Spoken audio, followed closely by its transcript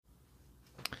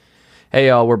Hey,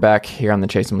 y'all, we're back here on the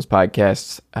Chase Thomas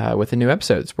podcast with a new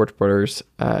episode. Sports reporters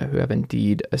who have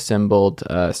indeed assembled.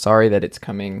 Sorry that it's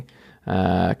coming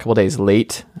a couple days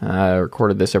late.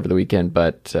 Recorded this over the weekend,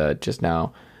 but just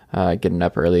now getting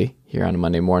up early here on a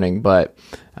Monday morning. But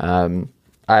I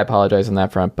apologize on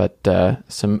that front, but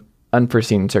some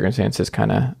unforeseen circumstances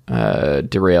kind of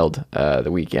derailed the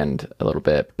weekend a little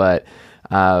bit. But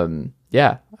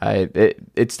yeah,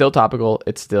 it's still topical.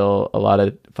 It's still a lot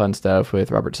of fun stuff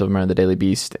with Robert Silverman of the Daily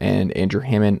Beast and Andrew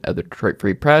Hammond of the Detroit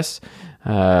Free Press.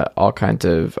 All kinds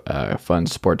of fun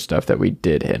sports stuff that we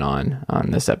did hit on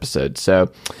this episode.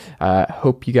 So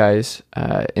hope you guys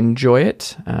enjoy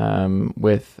it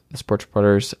with the sports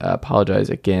reporters. Apologize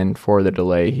again for the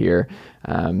delay here.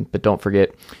 But don't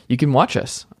forget, you can watch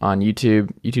us on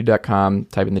YouTube, youtube.com,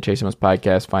 type in the Chase Thomas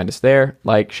podcast, find us there,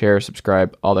 like, share,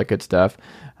 subscribe, all that good stuff.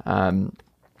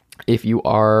 If you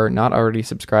are not already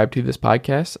subscribed to this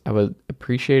podcast, I would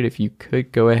appreciate it if you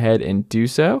could go ahead and do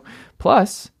so.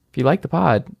 Plus, if you like the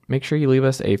pod, make sure you leave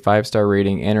us a 5-star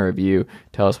rating and a review.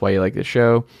 Tell us why you like the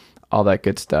show, all that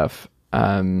good stuff.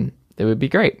 It would be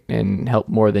great and help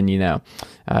more than you know.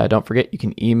 Don't forget, you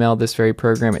can email this very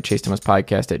program at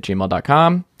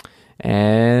chasethomaspodcast@gmail.com.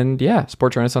 And yeah,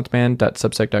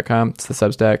 sportsrenaissanceman.substack.com. It's the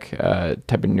Substack.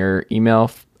 Type in your email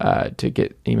to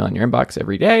get email in your inbox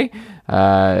every day.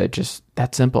 Just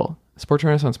that simple. Sports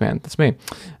Renaissance Man. That's me.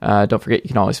 Don't forget, you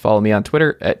can always follow me on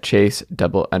Twitter at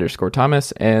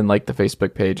Chase_Thomas and like the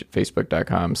Facebook page at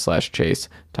facebook.com/Chase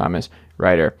Thomas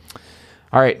Writer.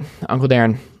 All right, Uncle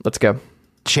Darren, let's go.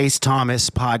 The Chase Thomas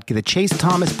podcast.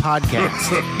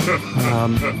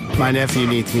 My nephew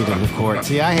needs me to record.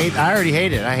 See, I already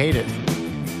hate it. I hate it.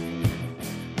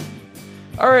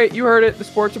 All right, you heard it. The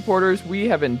sports reporters, we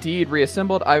have indeed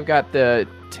reassembled. I've got the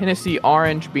Tennessee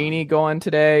orange beanie going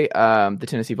today. The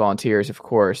Tennessee Volunteers, of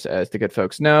course, as the good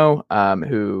folks know,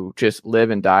 who just live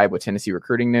and die with Tennessee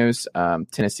recruiting news.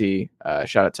 Tennessee,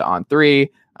 shout out to On3.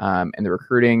 And the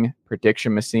recruiting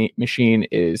prediction machine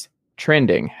is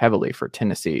trending heavily for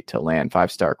Tennessee to land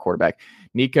 5-star quarterback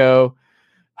Nico.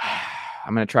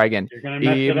 I'm going to try again. You're going to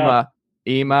mess it up.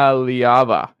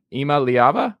 Imaliava?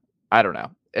 I don't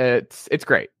know. It's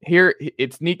great. Here,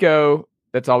 it's Nico.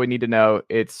 That's all we need to know.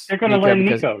 You're going to land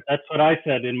Nico. That's what I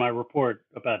said in my report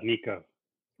about Nico.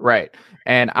 Right.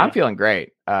 And yeah. I'm feeling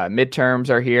great. Midterms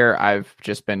are here. I've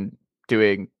just been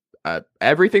doing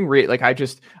everything. I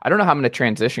don't know how I'm going to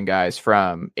transition, guys,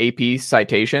 from AP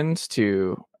citations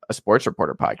to a sports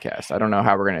reporter podcast. I don't know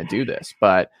how we're going to do this,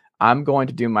 but I'm going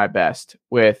to do my best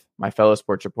with my fellow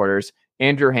sports reporters.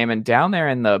 Andrew Hammond down there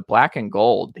in the black and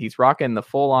gold. He's rocking the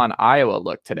full-on Iowa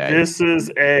look today. This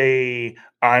is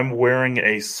I'm wearing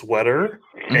a sweater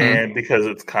and because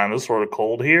it's kind of sort of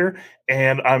cold here,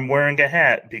 and I'm wearing a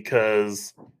hat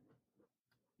because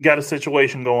got a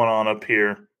situation going on up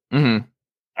here. Mm-hmm.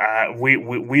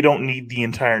 We don't need the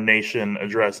entire nation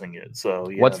addressing it. So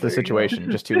yeah, what's the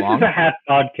situation? Just too long? This is a hat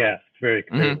podcast, very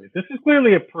clearly. Mm-hmm. This is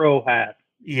clearly a pro hat.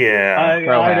 Yeah, I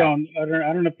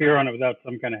don't appear on it without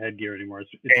some kind of headgear anymore.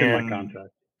 It's in my contract.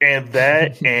 And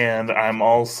that, and I'm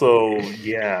also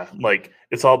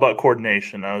it's all about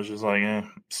coordination. I was just like,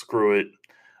 screw it.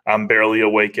 I'm barely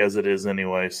awake as it is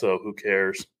anyway, so who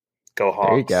cares? Go Hawks!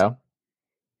 There you go.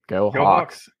 Go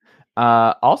Hawks!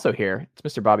 Also here, it's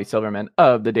Mr. Bobby Silverman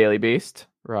of the Daily Beast.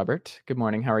 Robert, good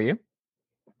morning. How are you?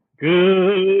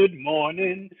 Good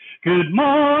morning. Good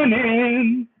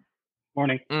morning.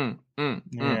 Morning.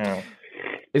 Yeah.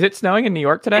 Is it snowing in New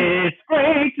York today? It's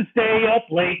great to stay up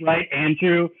late, right,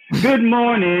 Andrew? Good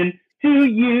morning to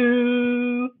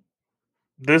you.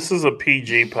 This is a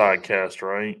PG podcast,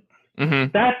 right?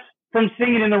 Mm-hmm. That's from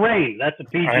Singing in the Rain. That's a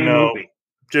PG movie.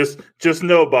 Just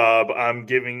know, Bob. I'm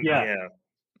giving. Yeah.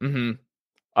 Mm-hmm.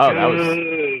 Oh, that was.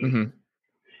 Mm-hmm.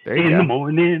 There you go. In the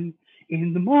morning.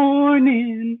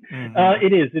 Mm-hmm.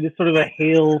 It is sort of a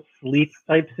hail sleep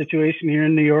type situation here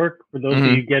in New York. For those of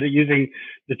you get it using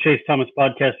the Chase Thomas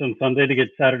podcast on Sunday to get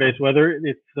Saturday's weather,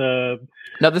 it's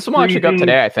no, this one will actually go up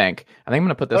today. I think I'm going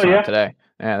to put this one up today.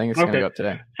 Yeah, I think it's going to go up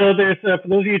today. So there's for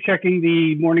those of you checking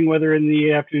the morning weather in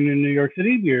the afternoon in New York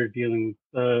City, we're dealing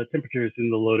with temperatures in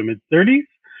the low to mid 30s,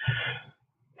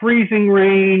 freezing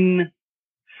rain,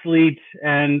 sleet,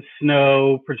 and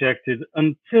snow projected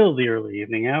until the early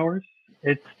evening hours.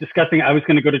 It's disgusting. I was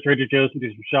going to go to Trader Joe's and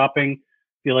do some shopping.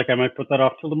 Feel like I might put that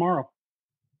off till tomorrow.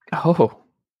 Oh,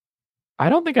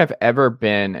 I don't think I've ever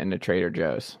been in a Trader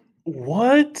Joe's.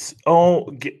 What? Oh,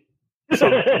 so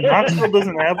Knoxville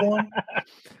doesn't have one?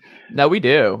 No, we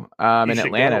do. In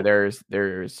Atlanta,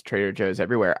 there's Trader Joe's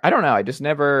everywhere. I don't know. I just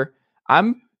never.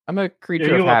 I'm a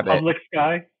creature of habit. Are you a Publix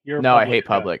guy? No, I hate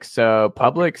Publix. So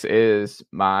Publix is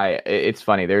it's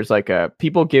funny. There's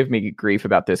people give me grief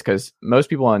about this because most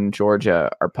people in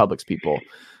Georgia are Publix people.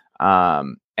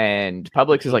 And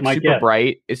Publix is super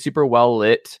bright. It's super well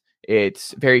lit.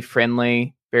 It's very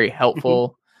friendly, very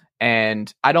helpful.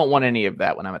 And I don't want any of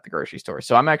that when I'm at the grocery store.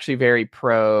 So I'm actually very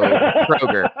pro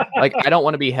Kroger. I don't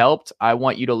want to be helped. I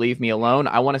want you to leave me alone.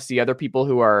 I want to see other people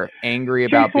who are angry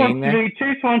about being there.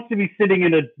 Chase wants to be sitting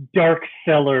in a dark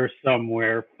cellar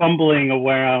somewhere, fumbling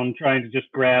around, trying to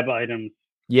just grab items.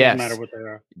 Yes. No matter what they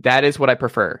are. That is what I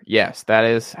prefer. Yes, that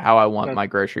is how I want my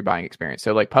grocery buying experience.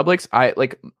 So Publix,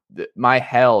 my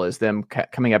hell is them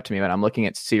coming up to me when I'm looking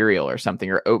at cereal or something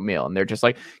or oatmeal, and they're just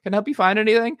like, "Can I help you find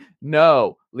anything?"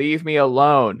 No, leave me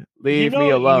alone. Leave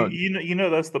me alone. You know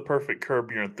that's the perfect Curb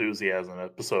Your Enthusiasm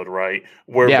episode, right?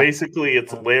 Where basically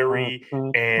it's Larry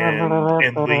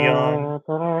and Leon.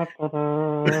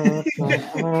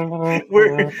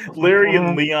 Where Larry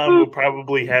and Leon will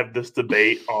probably have this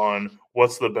debate on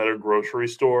what's the better grocery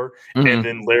store, and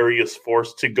then Larry is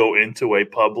forced to go into a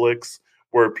Publix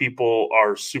where people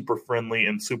are super friendly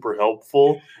and super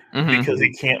helpful because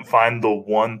he can't find the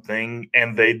one thing,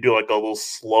 and they do a little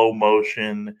slow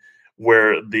motion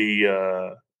where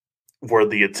the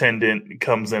attendant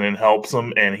comes in and helps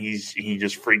him, and he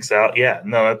just freaks out. Yeah,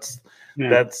 no,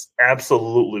 that's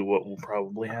absolutely what will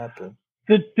probably happen.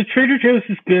 The Trader Joe's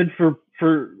is good for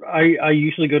I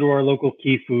usually go to our local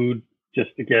Key Food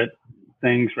just to get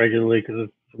things regularly because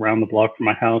it's around the block from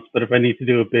my house. But if I need to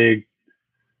do a big,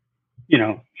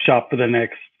 shop for the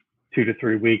next 2 to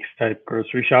 3 weeks type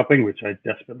grocery shopping, which I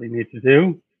desperately need to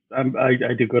do,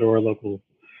 I do go to our local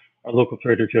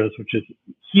Trader Joe's, which is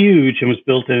huge and was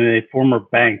built in a former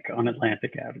bank on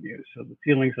Atlantic Avenue. So the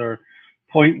ceilings are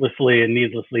pointlessly and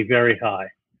needlessly very high.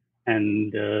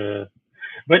 And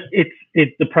but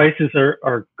the prices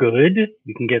are good.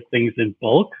 You can get things in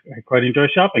bulk. I quite enjoy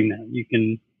shopping now. You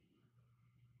can.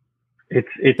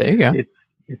 There you go.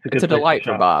 It's a delight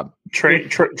for Bob.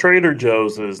 Trader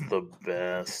Joe's is the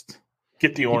best.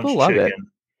 Get the orange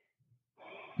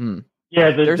chicken.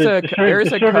 Yeah, there is a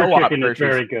co-op version.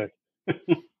 Very good.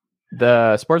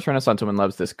 The Sports Renaissance woman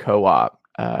loves this co-op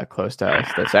close to us.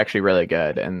 That's actually really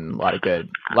good, and a lot of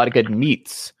good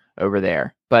meats over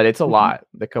there. But it's a lot.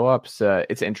 The co-op's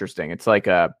it's interesting. It's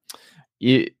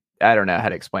I don't know how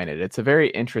to explain it. It's a very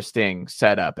interesting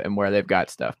setup and where they've got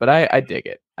stuff. But I dig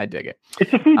it.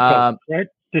 It's a food truck, right?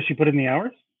 Does she put in the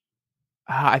hours?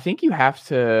 I think you have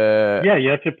to. Yeah, you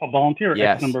have to volunteer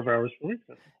X number of hours per week.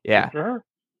 Yeah. Good for her.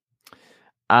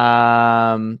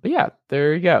 But yeah,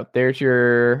 there you go. There's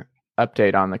your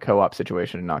update on the co-op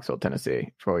situation in Knoxville,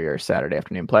 Tennessee for your Saturday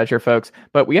afternoon pleasure, folks.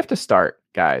 But we have to start,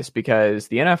 guys, because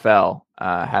the NFL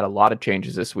had a lot of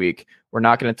changes this week. We're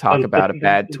not going to talk about a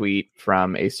bad tweet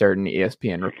from a certain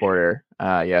ESPN reporter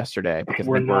yesterday because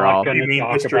I think we're all. You mean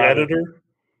Mr. Editor?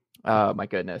 Oh my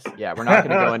goodness! Yeah, we're not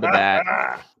going to go into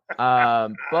that.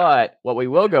 But what we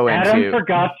will go into. Adam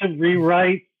forgot to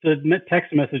rewrite the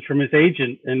text message from his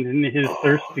agent, and in his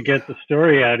thirst to get the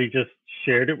story out, he just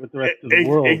shared it with the rest of the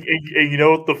world. And you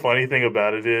know what the funny thing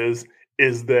about it is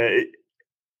that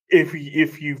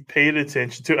if you've paid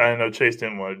attention to, I know Chase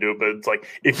didn't want to do it, but it's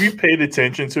if you've paid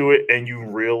attention to it and you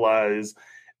realize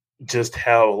just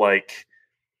how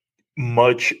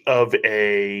much of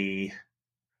a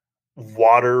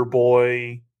water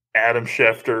boy Adam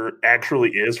Schefter actually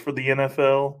is for the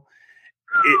NFL,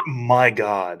 my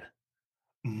God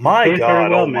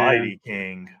Almighty,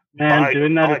 King. Man,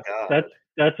 doing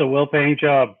that's a well-paying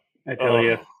job, I tell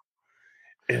you.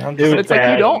 But it's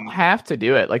you don't have to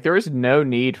do it. There was no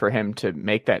need for him to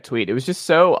make that tweet. It was just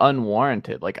so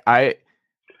unwarranted.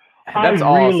 That's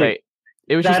all I'll say.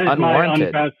 It was just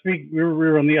unwarranted. We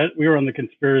were on the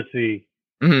conspiracy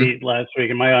feed last week,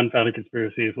 and my unfounded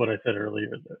conspiracy is what I said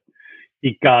earlier, that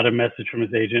he got a message from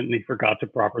his agent and he forgot to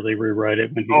properly rewrite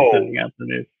it when he was sending out the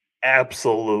news.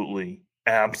 Absolutely.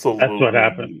 That's what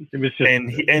happened. It was just,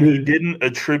 he didn't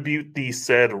attribute the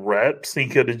said reps. He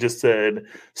could have just said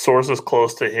sources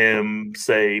close to him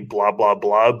say blah blah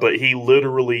blah, but he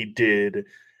literally did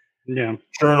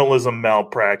journalism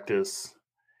malpractice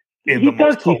in the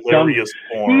most hilarious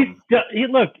form.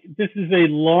 Look, this is a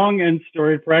long and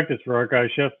storied practice for our guy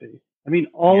Shefty. I mean,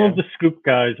 all of the scoop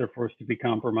guys are forced to be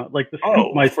compromised. The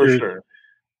scoop meisters, for sure.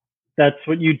 That's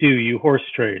what you do. You horse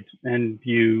trade and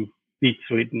you beat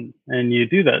Sweden, and you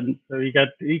do that. And so he got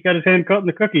his hand caught in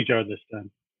the cookie jar this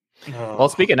time. Well,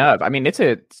 speaking of, I mean, it's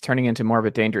turning into more of a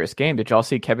dangerous game. Did y'all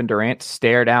see Kevin Durant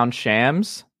stare down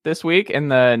Shams this week in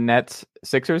the Nets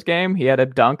Sixers game. He had a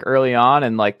dunk early on,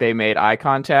 and like they made eye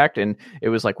contact, and it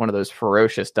was like one of those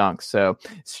ferocious dunks. So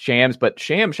Shams, but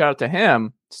Shams, shout out to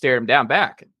him, stared him down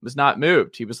back, was not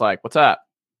moved. He was like, "What's up?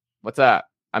 What's up?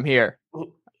 I'm here.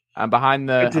 I'm behind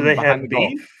the. Do I'm they behind have the goal."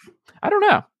 beef? I don't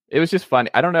know. It was just funny.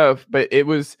 I don't know, but it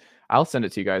was. I'll send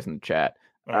it to you guys in the chat.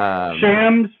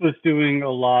 Shams was doing a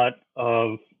lot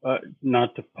of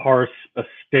not to parse a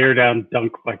stare down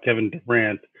dunk by Kevin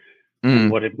Durant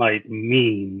and what it might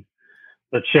mean,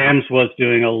 but Shams was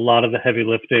doing a lot of the heavy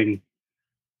lifting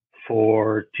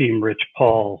for Team Rich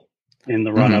Paul in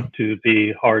the run up to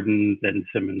the Harden and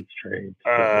Simmons trade.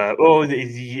 That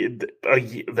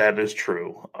is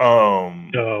true.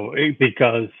 So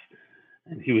because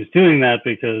he was doing that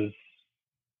because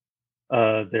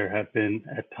there have been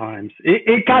at times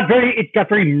it got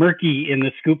very murky in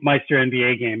the Scoopmeister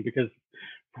NBA game because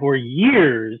for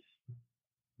years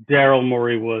Daryl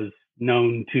Morey was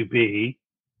known to be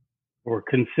or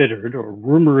considered or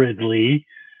rumoredly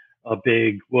a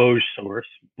big Woj source,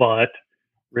 but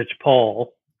Rich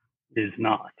Paul is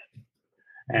not.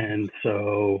 And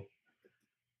so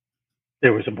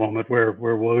there was a moment where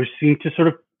Woj seemed to sort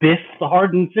of biff the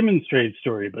Harden Simmons trade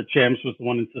story, but Shams was the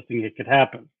one insisting it could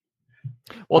happen.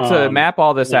 Well, to map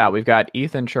all this out, we've got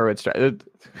Ethan Sherwood.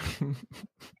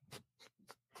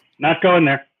 Not going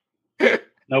there.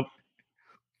 Nope.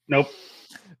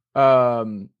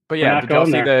 But yeah,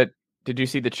 did you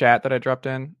see the chat that I dropped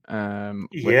in?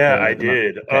 Yeah, I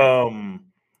did. Okay.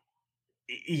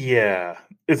 Yeah,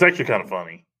 it's actually kind of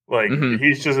funny. Like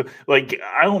he's just like,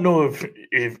 I don't know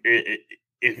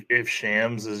if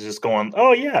Shams is just going,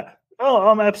 oh yeah,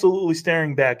 I'm absolutely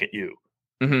staring back at you,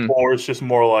 or it's just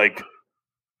more like,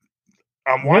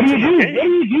 I'm watching. What do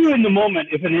you do in the moment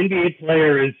if an NBA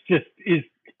player is?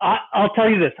 I'll tell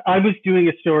you this. I was doing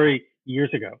a story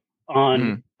years ago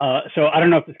on. So I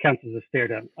don't know if this counts as a stare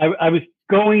down. I was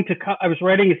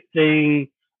writing a thing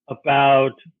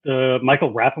about the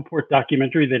Michael Rappaport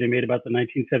documentary that he made about the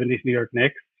 1970s New York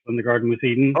Knicks when the Garden was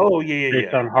Eaten. Oh yeah,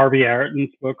 based on Harvey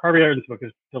Aarton's book. Harvey Aarton's book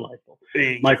is delightful.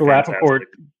 Michael Rappaport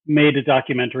made a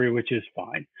documentary, which is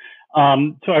fine.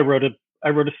 So I wrote a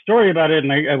story about it,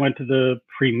 and I went to the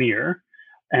premiere,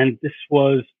 and this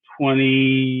was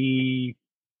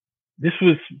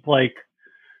like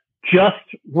just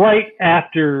right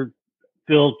after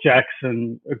Phil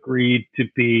Jackson agreed to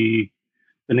be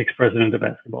the Knicks president of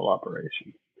basketball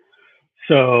operations.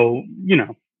 So,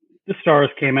 the stars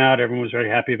came out. Everyone was very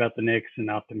happy about the Knicks and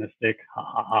optimistic. Ha,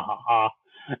 ha, ha, ha, ha.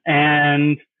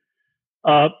 And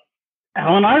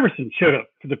Allen Iverson showed up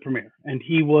for the premiere. And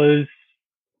he was,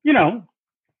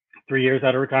 3 years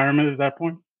out of retirement at that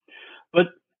point. But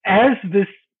as this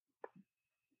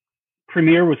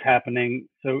premiere was happening,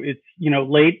 so it's,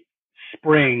 late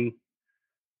spring,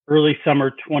 early summer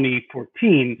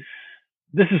 2014,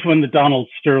 this is when the Donald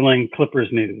Sterling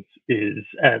Clippers news is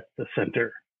at the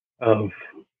center of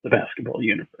the basketball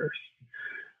universe.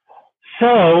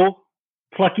 So,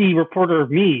 plucky reporter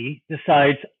me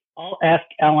decides I'll ask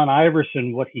Allen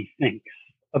Iverson what he thinks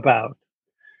about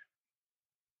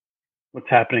what's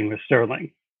happening with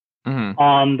Sterling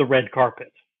on the red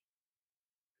carpet.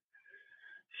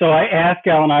 So I asked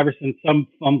Allen Iverson some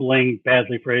fumbling,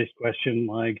 badly phrased question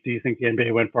like, do you think the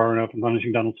NBA went far enough in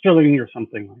punishing Donald Sterling or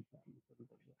something like that?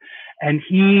 And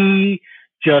he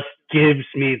just gives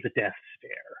me the death stare.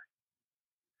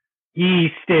 He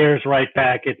stares right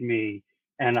back at me,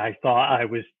 and I thought I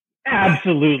was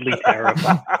absolutely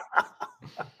terrified.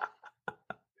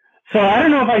 So I don't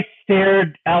know if I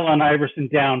stared Allen Iverson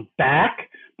down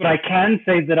back, but I can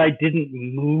say that I didn't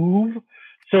move.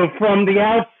 So from the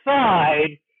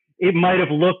outside, it might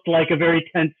have looked like a very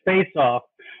tense face-off,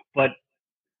 but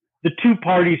the two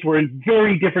parties were in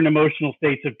very different emotional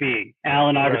states of being.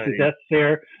 Allen Iverson death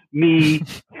stare, me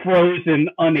frozen,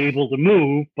 unable to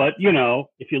move. But,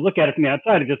 if you look at it from the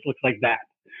outside, it just looks like that.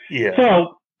 Yeah.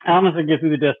 So Allen gets through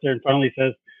the death stare and finally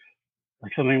says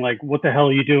like something like, what the hell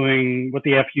are you doing? What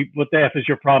the F is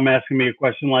your problem asking me a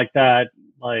question like that?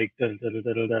 Like, and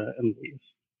leaves.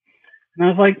 And I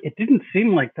was like, it didn't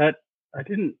seem like that.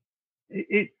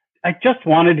 I just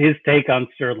wanted his take on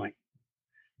Sterling.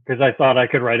 Because I thought I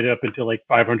could write it up into like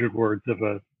 500 words of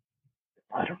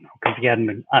I don't know, because he hadn't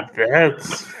been.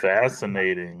 That's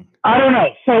fascinating. I don't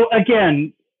know. So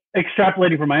again,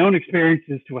 extrapolating from my own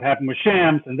experiences to what happened with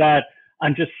Shams and that,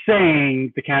 I'm just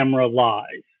saying the camera lies.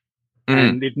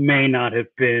 And it may not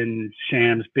have been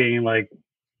Shams being like,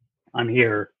 I'm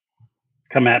here,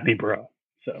 come at me, bro.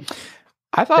 So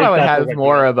I thought I would have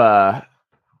more of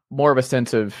a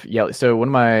sense of yelling. So one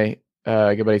of my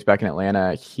good buddies back in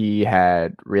Atlanta, he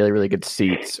had really, really good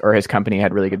seats, or his company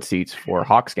had really good seats for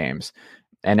Hawks games.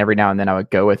 And every now and then I would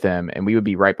go with him, and we would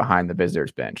be right behind the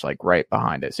visitors bench, like right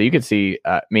behind it. So you could see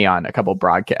me on a couple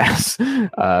broadcasts from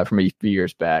a few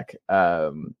years back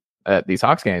at these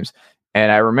Hawks games.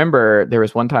 And I remember there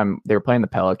was one time they were playing the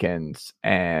Pelicans,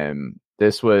 and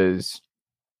this was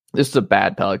a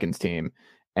bad Pelicans team,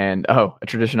 and a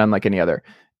tradition unlike any other.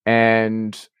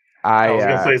 And I was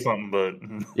gonna say something, but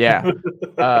yeah.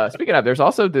 Speaking of, there's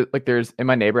also there's in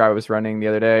my neighbor I was running the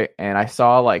other day, and I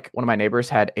saw like one of my neighbors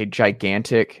had a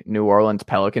gigantic New Orleans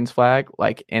Pelicans flag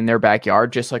like in their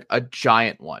backyard, just like a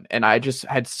giant one. And I just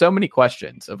had so many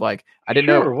questions of like I didn't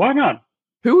know why not.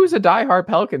 Who is a diehard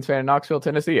Pelicans fan in Knoxville,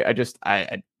 Tennessee. I just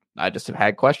have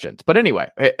had questions. But anyway,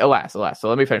 alas. So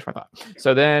let me finish my thought.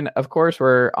 So then, of course,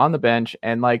 we're on the bench,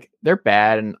 and like they're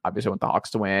bad, and obviously I want the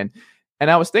Hawks to win. And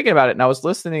I was thinking about it, and I was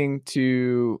listening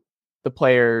to the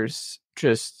players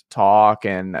just talk,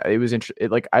 and it was interesting.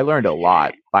 Like I learned a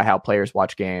lot by how players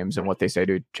watch games and what they say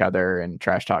to each other and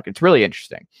trash talk. It's really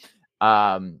interesting.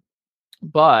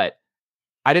 But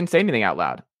I didn't say anything out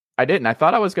loud. I didn't. I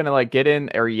thought I was going to like get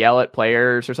in or yell at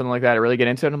players or something like that, or really get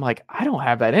into it. I'm like, I don't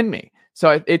have that in me.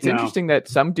 So it's interesting that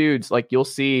some dudes, like you'll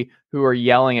see who are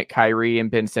yelling at Kyrie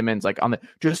and Ben Simmons, like on the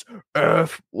just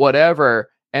whatever.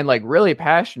 And like really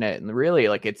passionate and really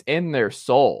like it's in their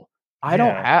soul. I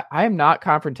am not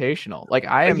confrontational. Like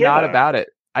I am not about it.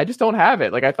 I just don't have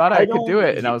it. Like I thought I could do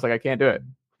it, and I was like, I can't do it.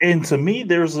 And to me,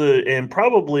 there's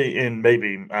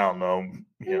maybe I don't know,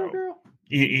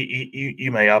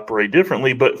 you may operate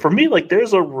differently, but for me, like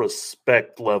there's a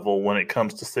respect level when it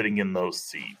comes to sitting in those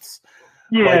seats.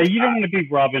 Yeah, like, you don't want to be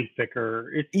Robin Ficker.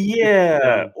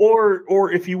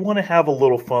 Or if you want to have a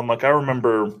little fun, like I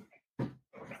remember.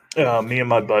 Me and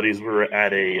my buddies were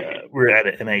at an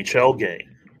NHL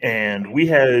game, and we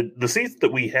had the seats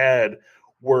that we had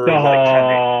were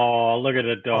look at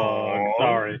the dog.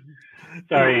 Sorry,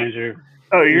 Andrew.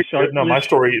 Oh, you're good. No, my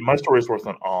story is worth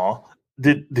an awe.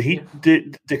 Did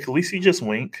Khaleesi just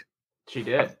wink? She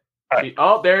did.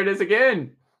 There it is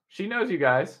again. She knows you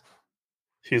guys.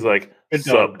 She's like,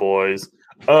 "Sup, boys?"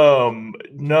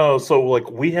 No. So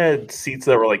like we had seats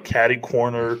that were like catty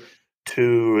corner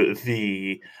to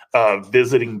the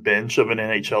visiting bench of an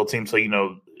NHL team. So,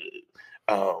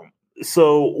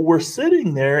 so we're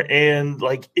sitting there and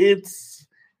like, it's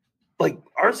like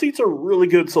our seats are really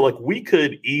good. So like we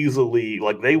could easily,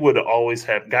 like guys would always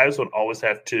have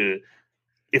to,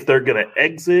 if they're going to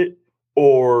exit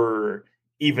or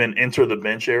even enter the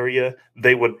bench area,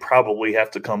 they would probably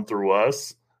have to come through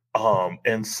us.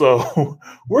 And so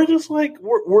we're just like,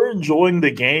 we're enjoying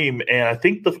the game. And I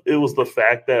think it was the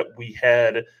fact that we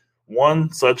had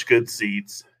one, such good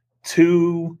seats,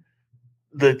 two,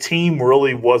 the team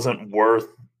really wasn't worth,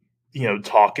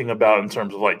 talking about in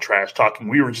terms of like trash talking.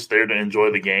 We were just there to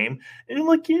enjoy the game. And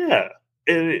like, yeah.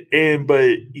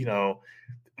 But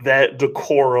that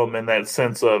decorum and that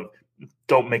sense of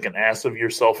don't make an ass of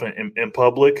yourself in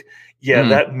public. Yeah,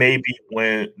 that maybe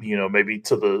went, maybe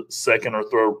to the second or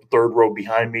third row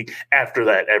behind me. After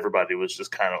that, everybody was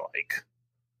just kind of like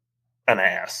an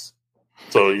ass.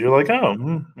 So you're like,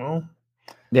 oh, well,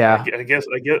 yeah. I guess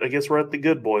we're at the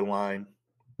good boy line.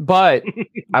 But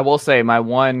I will say my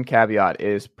one caveat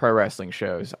is pro wrestling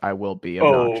shows. I will be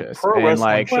obnoxious. Pro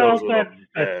wrestling shows.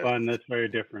 That's fun. That's very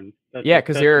different.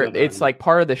 Because it's like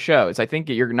part of the show. It's I think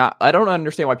you're not. I don't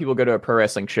understand why people go to a pro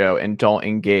wrestling show and don't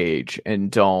engage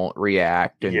and don't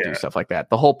react and do stuff like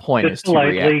that. The whole point is to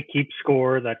react, keep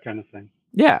score, that kind of thing.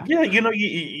 Yeah, yeah.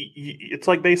 It's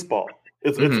like baseball.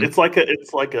 It's like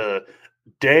a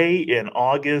day in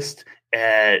August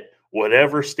at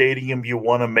whatever stadium you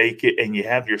want to make it, and you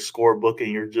have your scorebook and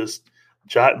you're just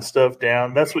jotting stuff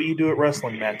down. That's what you do at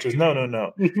wrestling matches. No.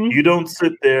 Mm-hmm. You don't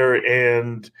sit there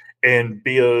and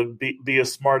be a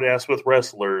smart ass with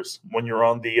wrestlers when you're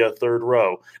on the third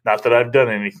row. Not that I've done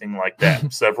anything like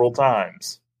that several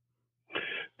times.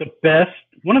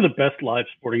 One of the best live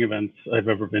sporting events I've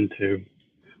ever been to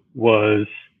was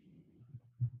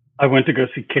I went to go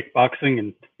see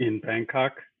kickboxing in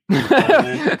Bangkok.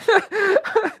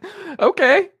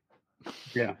 Okay.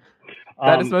 Yeah.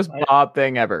 That is the most Bob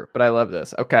thing ever, but I love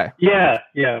this. Okay. Yeah.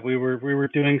 We were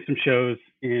doing some shows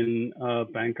in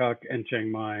Bangkok and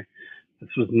Chiang Mai. This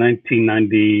was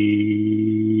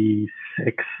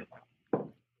 1996.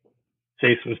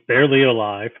 Chase was barely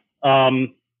alive.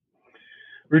 We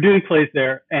were doing plays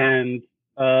there, and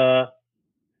so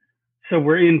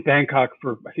we're in Bangkok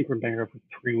for 3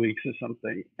 weeks or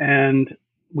something. And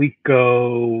we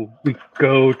go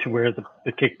to where the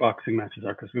kickboxing matches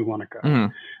are because we want to go.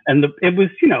 Mhm. And it was,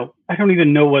 I don't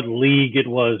even know what league it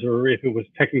was or if it was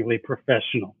technically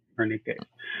professional or any case.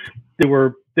 They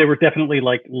were definitely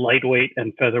like lightweight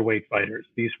and featherweight fighters.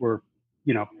 These were,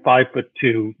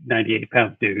 5'2",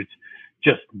 98-pound dudes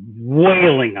just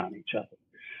wailing on each other.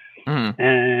 Mhm.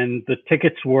 And the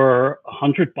tickets were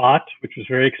 100 baht, which was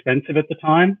very expensive at the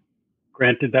time.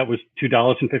 Granted, that was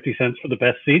 $2.50 for the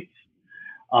best seats.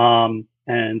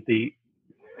 And the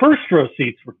first row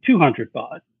seats were 200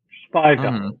 baht, which is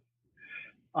 $5.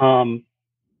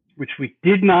 Which we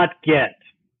did not get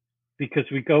because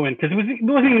we go in, because it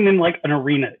wasn't even in like an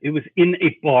arena. It was in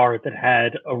a bar that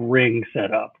had a ring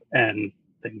set up and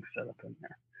things set up in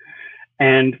there.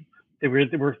 And they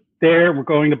were there. We're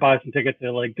going to buy some tickets.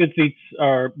 They're like, good seats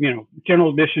are, general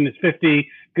admission is 50,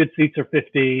 good seats are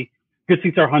 50. Good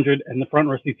seats are 100 and the front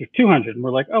row seats are 200. And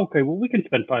we're like, okay, well, we can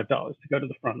spend $5 to go to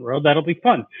the front row. That'll be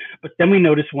fun. But then we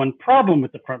notice one problem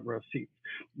with the front row seats,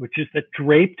 which is that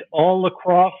draped all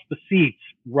across the seats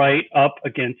right up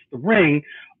against the ring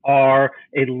are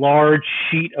a large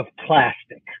sheet of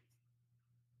plastic.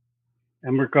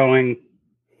 And we're going,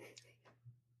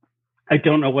 I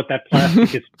don't know what that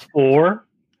plastic is for,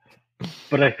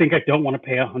 but I think I don't want to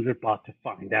pay 100 baht to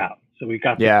find out. So we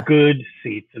got the good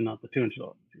seats and not the $200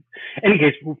 seats. In any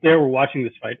case, we're watching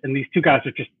this fight, and these two guys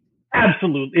are just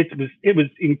absolutely. It was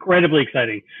incredibly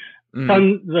exciting.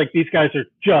 These guys are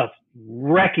just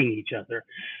wrecking each other,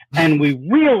 and we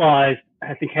realized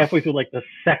I think halfway through like the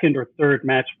second or third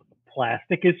match what the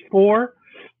plastic is for,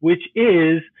 which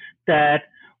is that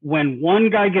when one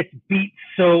guy gets beat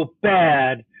so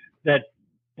bad that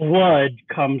blood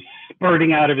comes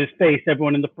spurting out of his face,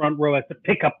 everyone in the front row has to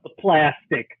pick up the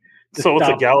plastic. So it's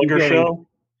a Gallagher show?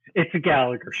 It's a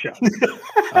Gallagher show.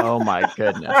 Oh, my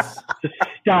goodness. To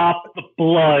stop the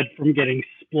blood from getting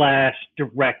splashed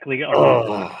directly on the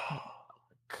blood.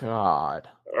 God.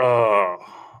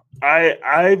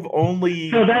 I've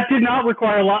only... So that did not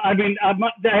require a lot. I mean, I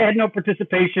had no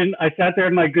participation. I sat there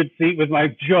in my good seat with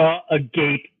my jaw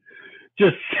agape,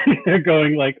 just sitting there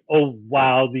going like, oh,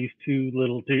 wow, these two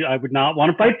little dudes. I would not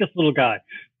want to fight this little guy.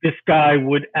 This guy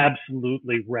would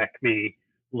absolutely wreck me.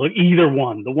 Look, either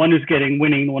one, the one who's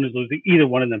winning, the one who's losing, either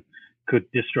one of them could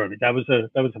destroy me. That was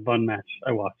a fun match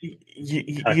I watched.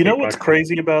 You know what's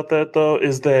crazy about that though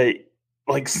is that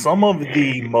like some of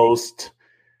the most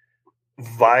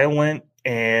violent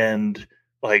and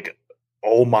like,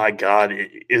 oh my God,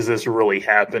 is this really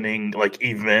happening? Like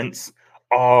events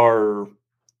are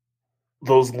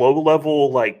those low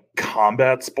level like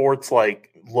combat sports, like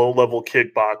low level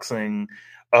kickboxing.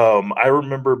 I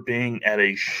remember being at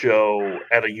a show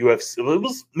at a UFC. It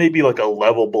was maybe like a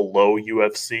level below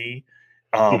UFC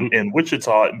in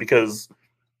Wichita, because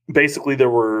basically there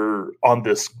were on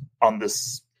this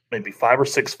maybe 5 or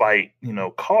 6 fight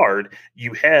card.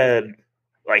 You had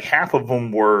like half of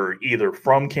them were either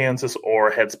from Kansas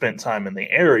or had spent time in the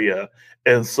area,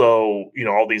 and so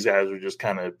all these guys are just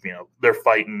kind of they're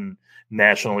fighting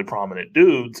nationally prominent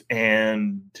dudes,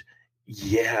 and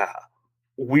yeah.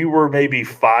 We were maybe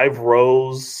 5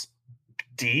 rows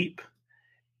deep,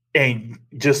 and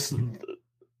just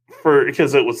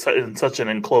because it was in such an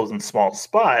enclosed and small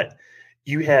spot,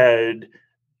 you had,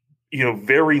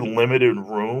 very limited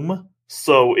room.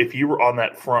 So if you were on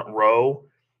that front row,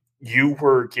 you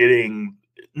were getting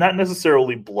not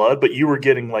necessarily blood, but you were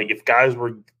getting like if guys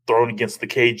were thrown against the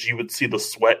cage, you would see the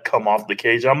sweat come off the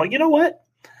cage. I'm like, you know what?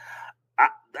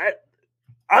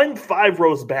 I'm 5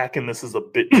 rows back, and this is a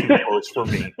bit too close for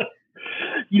me.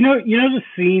 You know the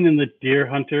scene in The Deer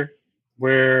Hunter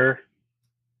where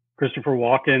Christopher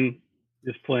Walken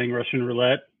is playing Russian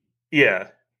roulette? Yeah.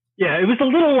 Yeah, it was a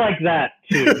little like that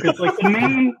too. Because like the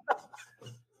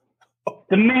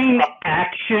main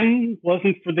action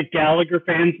wasn't for the Gallagher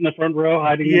fans in the front row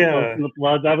hiding themselves in the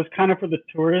blood. That was kind of for the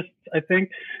tourists, I think.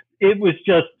 It was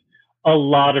just a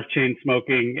lot of chain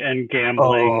smoking and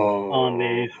gambling on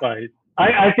these fights.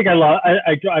 I think I lost.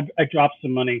 I dropped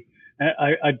some money.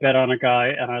 I bet on a guy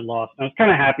and I lost. I was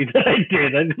kind of happy that I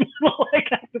did. I didn't feel like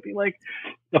I have to be like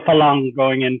the Falang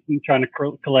going in and trying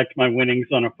to collect my winnings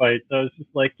on a fight. So I was just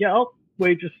like, yeah, I'll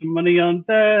wager some money on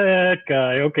that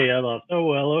guy. Okay, I lost. Oh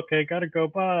well. Okay, gotta go.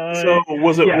 Bye. So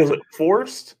was it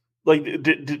forced? Like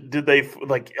did they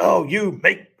like? Oh, you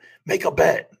make a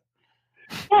bet.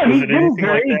 Well, I mean, they were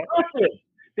very aggressive.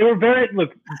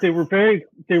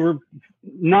 They were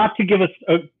not to give us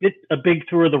a big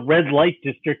tour of the red light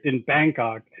district in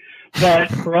Bangkok, but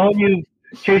for all you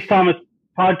Chase Thomas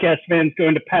podcast fans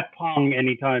going to Pat Pong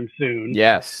anytime soon.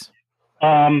 Yes.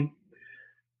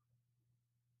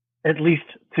 at least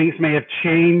things may have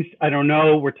changed. I don't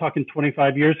know. We're talking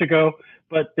 25 years ago,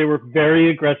 but they were very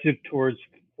aggressive towards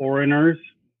foreigners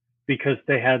because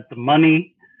they had the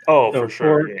money. Oh, so for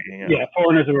sure. Yeah,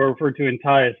 foreigners were referred to in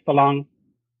Thai as Falang,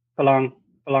 Falang,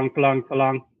 Falang, Falang,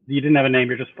 Falang. You didn't have a name,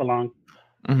 you're just Falang.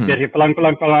 Mm-hmm. Get here, Falang,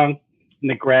 Falang, Falang. And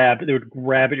they would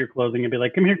grab at your clothing and be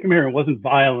like, come here, come here. It wasn't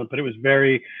violent, but it was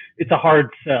it's a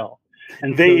hard sell.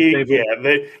 And a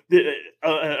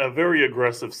very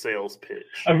aggressive sales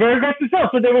pitch. A very aggressive sales.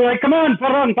 So they were like, come on,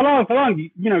 Falang, Falang,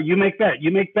 Falang. You make bet.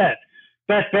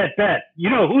 Bet.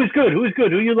 Who's good,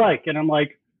 who you like. And I'm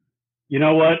like, you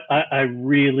know what? I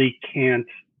really can't.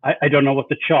 I don't know what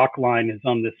the chalk line is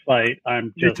on this fight.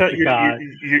 I'm just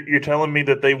you're telling me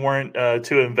that they weren't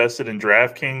too invested in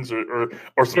DraftKings or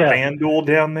some FanDuel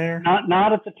down there?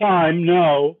 Not at the time.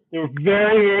 No, they were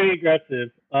very, very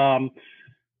aggressive.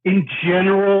 In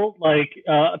general,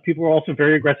 people were also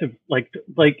very aggressive, like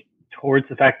towards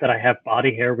the fact that I have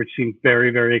body hair, which seemed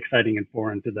very, very exciting and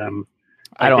foreign to them.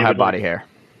 I don't have body hair.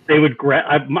 They would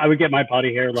I would get my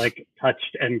body hair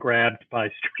touched and grabbed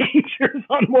by strangers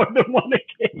on more than one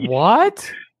occasion. What?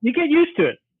 You get used to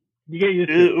it.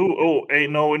 Hey,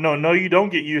 no, you don't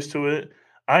get used to it.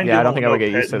 I don't think I would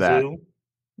get used to that.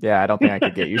 Yeah, I don't think I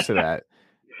could get used to that.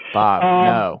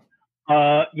 Bob,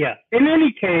 no. Yeah. In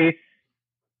any case,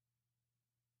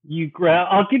 you grab.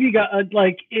 I'll give you guys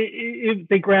if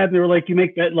they grabbed, they were like, you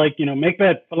make bet, make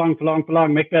bet,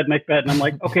 Falang, make bet, and I'm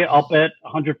like, okay, I'll bet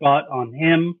 100 baht on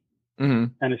him. Mm-hmm.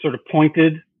 And I sort of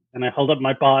pointed, and I held up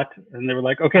my bot, and they were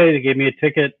like, okay, they gave me a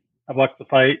ticket. I watched the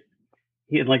fight.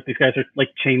 These guys are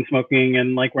chain smoking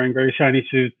and wearing very shiny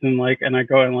suits, and I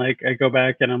go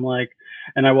back, and I'm like,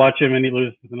 and I watch him, and he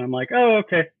loses, and I'm like, oh,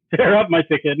 okay, tear up my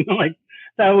ticket, and I'm like,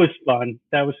 that was fun.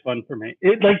 That was fun for me.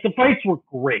 The fights were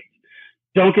great.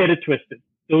 Don't get it twisted.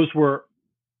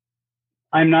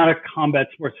 I'm not a combat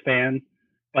sports fan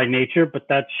by nature, but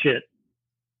that shit,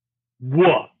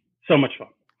 whoa, so much fun.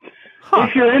 Huh.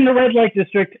 If you're in the red light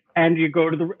district and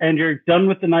and you're done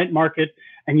with the night market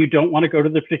and you don't want to go to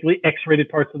the particularly X-rated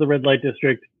parts of the red light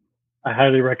district, I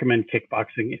highly recommend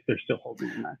kickboxing if they're still holding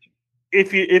the match.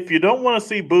 If you don't want to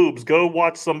see boobs, go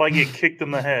watch somebody get kicked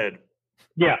in the head.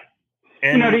 Yeah.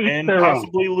 And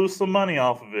possibly lose some money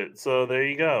off of it. So there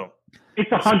you go.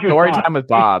 It's 100 Story time with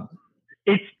Bob.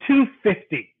 It's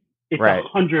 250. It's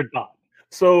 100 baht.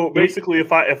 So basically,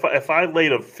 if I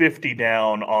laid a 50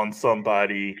 down on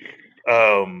somebody,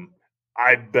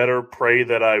 I better pray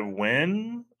that I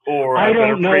win, or I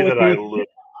better pray that I lose.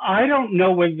 I don't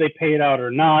know whether they pay it out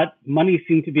or not. Money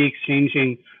seemed to be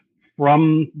exchanging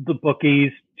from the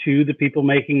bookies to the people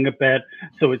making a bet,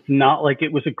 so it's not like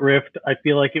it was a grift. I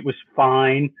feel like it was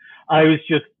fine. I was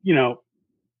just,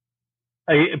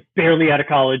 I barely out of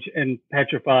college and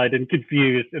petrified and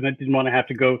confused, and I didn't want to have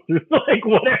to go through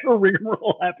whatever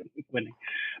rigmarole happened with winning.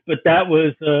 But that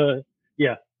was,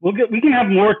 we can have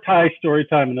more Thai story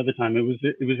time another time. It was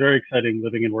very exciting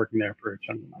living and working there for a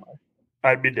chunk of my life.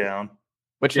 I'd be down.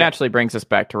 Which naturally brings us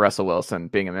back to Russell Wilson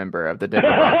being a member of the Denver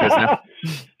Broncos now.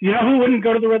 You know who wouldn't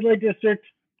go to the red light district?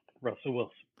 Russell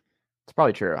Wilson. It's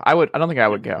probably true. I don't think I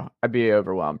would go. I'd be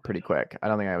overwhelmed pretty quick. I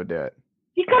don't think I would do it.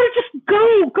 You gotta just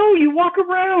go. You walk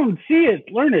around, see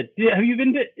it, learn it. Have you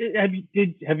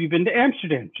been to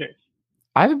Amsterdam, Chase?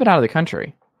 I haven't been out of the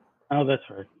country. Oh, that's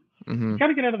right. Mm-hmm. You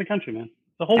gotta get out of the country, man.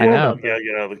 The whole world. Yeah,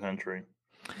 get out of the country.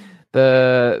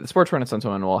 The Sports Renaissance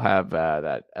woman will have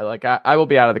that. I will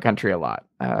be out of the country a lot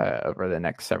over the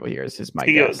next several years. Is my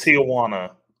guess.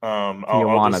 Tijuana.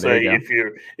 I'll just say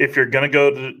if you're gonna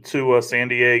go to San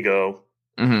Diego,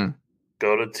 mm-hmm.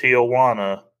 go to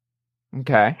Tijuana.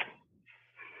 Okay.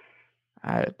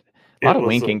 A lot of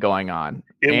winking going on.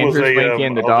 Andrew's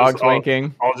winking, the dog's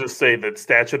winking. I'll just say that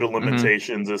statute of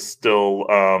limitations is still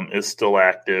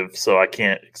active, so I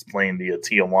can't explain the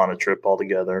Tijuana trip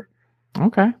altogether.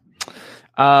 Okay.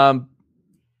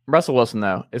 Russell Wilson,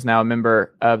 though, is now a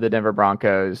member of the Denver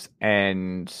Broncos,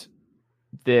 and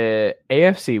the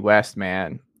AFC West,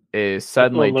 man, is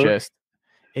suddenly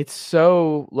it's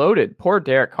so loaded. Poor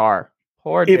Derek Carr.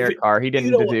 Derek Carr. He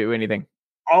didn't do anything.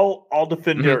 I'll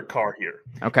defend Derek Carr here.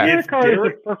 Okay. Derek Carr is a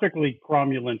perfectly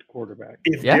cromulent quarterback.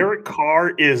 If Derek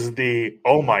Carr is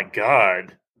oh my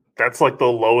God, that's like the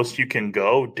lowest you can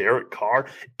go, Derek Carr.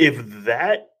 If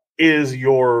that is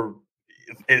your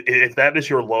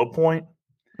low point,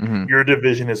 your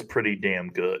division is pretty damn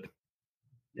good.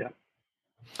 Yeah.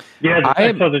 Yeah,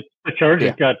 I saw the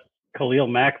Chargers got Khalil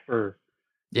Mack for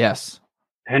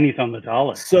pennies on the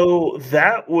dollar. So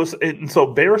so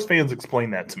Bears fans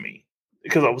explained that to me.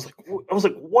 Because I was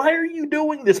like, why are you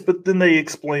doing this? But then they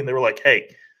explained, they were like, hey,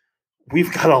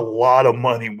 we've got a lot of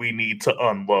money we need to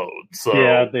unload. So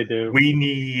yeah, they do. We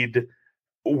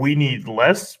need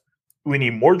less. We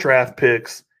need more draft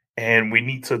picks, and we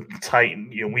need to tighten.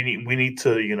 We need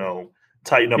to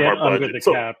tighten up our budget.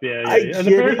 The cap. Yeah.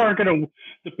 The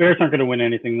Bears aren't gonna win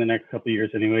anything the next couple of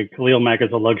years anyway. Khalil Mack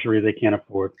is a luxury they can't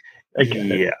afford.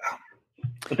 Yeah.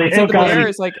 But they still got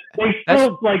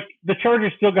the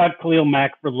Chargers still got Khalil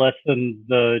Mack for less than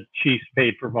the Chiefs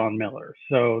paid for Von Miller.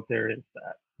 So there is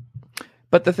that.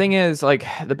 But the thing is,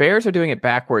 the Bears are doing it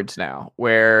backwards now,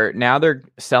 where now they're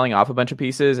selling off a bunch of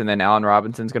pieces, and then Allen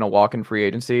Robinson's going to walk in free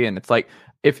agency, and it's like,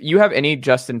 if you have any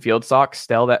Justin Fields stock,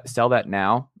 sell that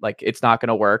now. It's not going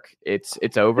to work. It's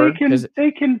over.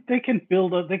 They can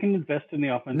invest in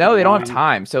the offense. No, they don't have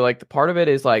time. So the part of it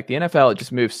is the NFL, it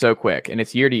just moves so quick, and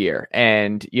it's year to year,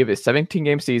 and you have a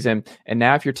 17-game season, and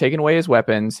now if you're taking away his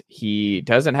weapons, he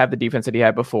doesn't have the defense that he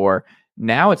had before.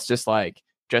 Now it's just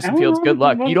Justin Fields, good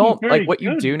luck. You don't what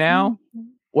you do now.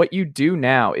 What you do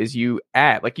now is you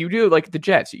add, you do the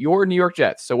Jets, your New York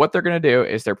Jets. So what they're going to do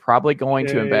is they're probably going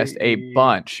to invest a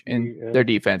bunch in their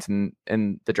defense in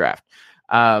the draft.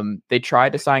 They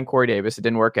tried to sign Corey Davis. It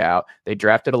didn't work out. They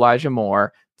drafted Elijah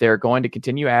Moore. They're going to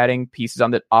continue adding pieces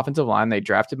on the offensive line. They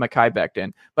drafted Mekhi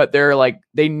Becton, but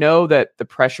they know that the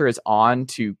pressure is on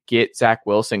to get Zach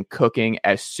Wilson cooking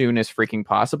as soon as freaking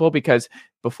possible, because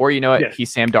before you know it,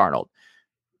 he's Sam Darnold.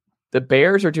 The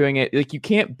Bears are doing it you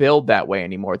can't build that way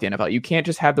anymore at the NFL. You can't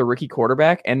just have the rookie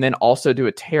quarterback and then also do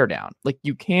a teardown.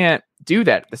 You can't do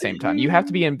that at the same time. You have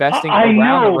to be investing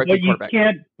around the rookie quarterback. You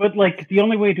can't. But the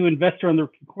only way to invest around the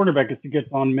rookie quarterback is to get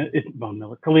Von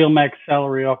Miller, Khalil Mack's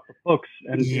salary off the books,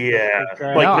 and keep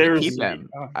them.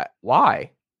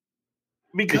 Why?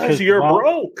 Because you're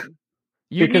broke.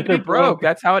 You need to be broke.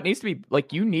 That's how it needs to be.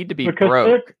 You need to be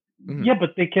broke. Mm-hmm. Yeah,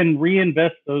 but they can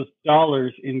reinvest those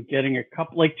dollars in getting a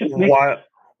couple. The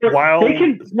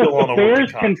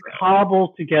Bears can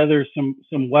cobble together some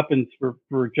weapons for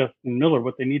Justin Miller.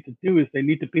 What they need to do is they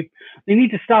need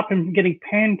to stop him from getting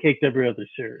pancaked every other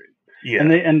series. Yeah,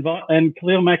 and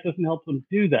Khalil Mack doesn't help them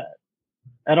do that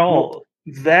at all. Well,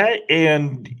 that,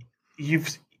 and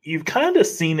you've kind of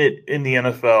seen it in the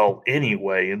NFL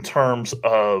anyway, in terms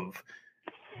of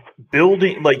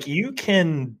building. You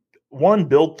can. One,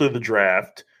 build through the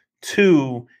draft.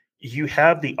 Two, you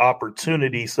have the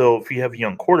opportunity. So if you have a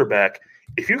young quarterback,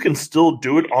 if you can still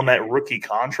do it on that rookie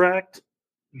contract,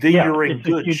 then you're in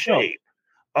good shape.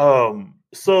 What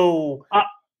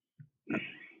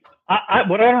I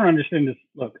don't understand is,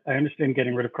 look, I understand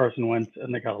getting rid of Carson Wentz,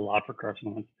 and they got a lot for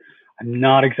Carson Wentz. I'm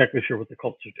not exactly sure what the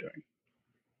Colts are doing.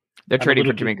 They're trading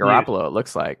for Jimmy Garoppolo, it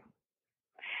looks like.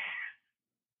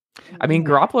 I mean,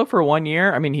 Garoppolo for 1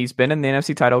 year. I mean, he's been in the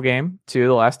NFC title game 2 of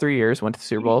the last 3 years. Went to the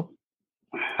Super Bowl.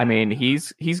 I mean,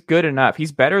 he's good enough.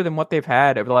 He's better than what they've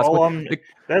had over the last.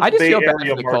 I just feel bad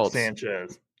for the Colts.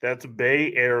 Sanchez. That's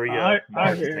Bay Area.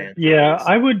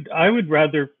 I would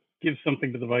rather give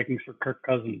something to the Vikings for Kirk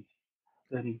Cousins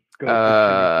than go.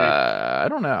 I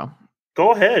don't know.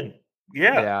 Go ahead.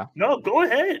 Yeah. No, go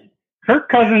ahead. Kirk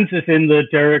Cousins is in the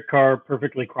Derek Carr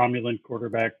perfectly cromulent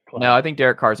quarterback class. No, I think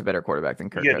Derek Carr's a better quarterback than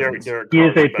Kirk Cousins. He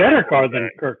is a better Carr than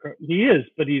Kirk. He is,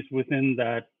 but he's within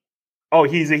that. Oh,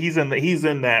 he's in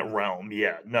that realm.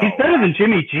 Yeah, no, he's better than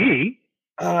Jimmy G.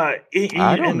 I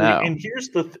don't know. And here's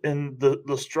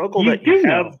the struggle that you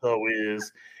have though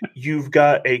is you've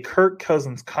got a Kirk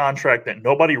Cousins contract that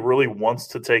nobody really wants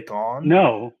to take on.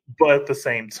 No, but at the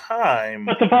same time,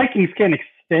 but the Vikings can't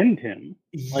extend him.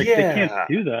 They can't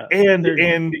do that.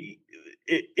 And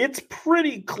it's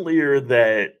pretty clear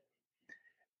that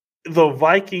the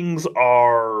Vikings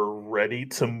are ready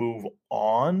to move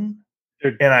on.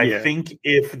 And I think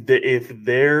if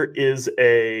there is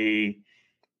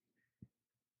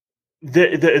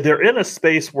they're in a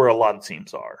space where a lot of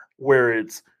teams are, where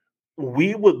it's,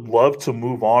 we would love to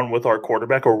move on with our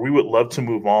quarterback, or we would love to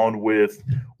move on with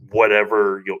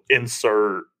whatever,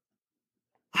 insert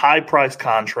high price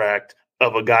contract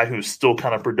of a guy who's still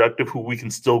kind of productive, who we can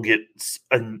still get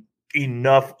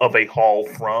enough of a haul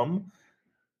from.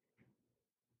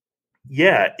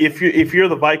 Yeah, if you're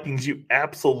the Vikings, you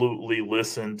absolutely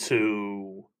listen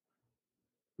to,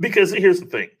 because here's the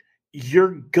thing,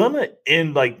 you're gonna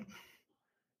end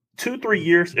 2-3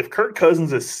 years. If Kirk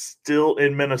Cousins is still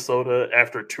in Minnesota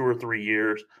after 2 or 3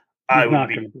 years, I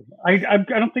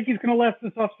don't think he's going to last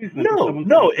this offseason.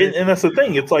 No, and that's the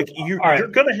thing. It's you're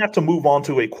going to have to move on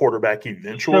to a quarterback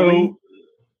eventually.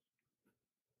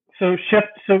 So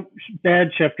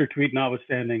bad Schefter tweet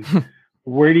notwithstanding,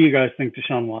 where do you guys think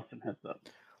Deshaun Watson ends up?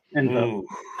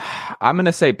 I'm going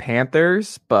to say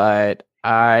Panthers, but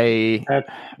that's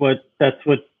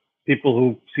what people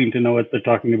who seem to know what they're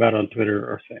talking about on Twitter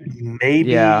are saying.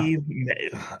 Maybe. Yeah.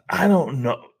 I don't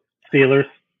know.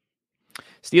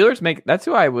 Steelers make. That's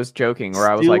who I was joking. Where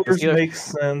I was like, the Steelers makes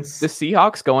sense. The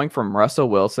Seahawks going from Russell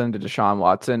Wilson to Deshaun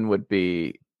Watson would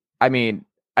be. I mean,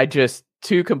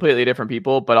 two completely different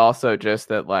people, but also just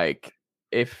that like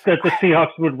if that the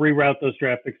Seahawks would reroute those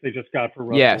draft picks they just got for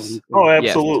Russell. Yes. Oh,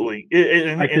 absolutely.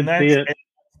 Yes. And that's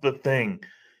the thing.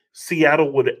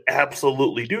 Seattle would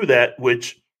absolutely do that,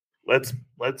 which let's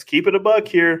keep it a buck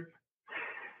here.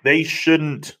 They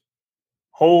shouldn't.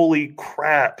 Holy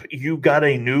crap, you got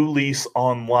a new lease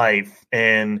on life.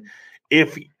 And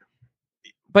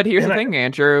But here's the thing,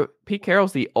 Andrew. Pete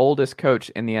Carroll's the oldest coach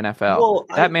in the NFL. Well,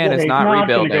 that man is not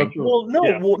rebuilding.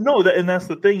 And that's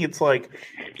the thing. It's like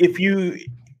if you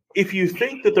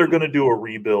think that they're going to do a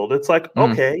rebuild, it's like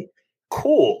okay,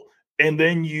 cool, and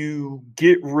then you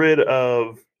get rid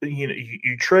of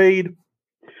you trade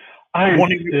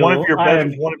one of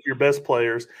your best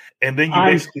players, and then you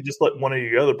basically just let one of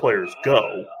your other players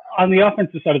go. On the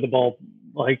offensive side of the ball,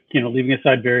 leaving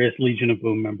aside various Legion of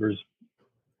Boom members.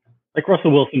 Like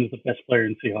Russell Wilson is the best player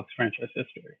in Seahawks franchise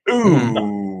history.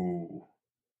 Ooh.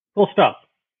 Full stop.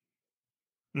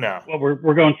 No. Well,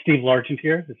 we're going Steve Largent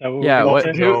here. Is that what we're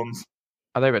Walter Jones.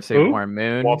 I thought about to say Warren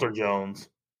Moon. Walter Jones.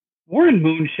 Warren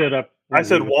Moon showed up. I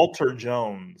said Walter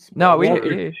Jones. No,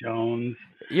 Walter Jones.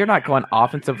 You're not going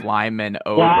offensive lineman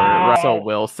over Russell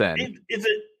Wilson. Is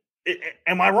it?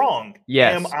 Am I wrong?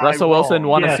 Yes. Russell Wilson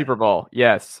won a Super Bowl.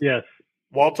 Yes. Yes.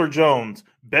 Walter Jones,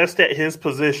 best at his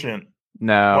position.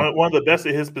 No, one of the best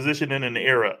at his position in an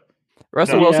era.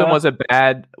 Russell Wilson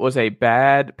was a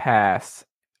bad pass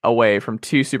away from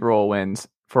 2 Super Bowl wins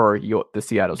for the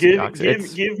Seattle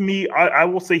Seahawks. Give me. I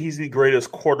will say he's the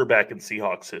greatest quarterback in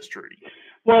Seahawks history.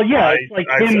 Well, yeah, it's like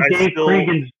Dave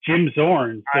Cregan's Jim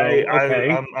Zorn. So,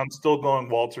 I'm still going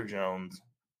Walter Jones.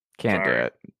 Can't do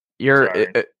it. You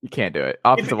can't do it.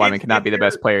 Offensive lineman cannot be the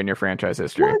best player in your franchise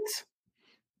history. What?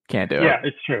 Can't do it. Yeah,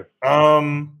 it's true.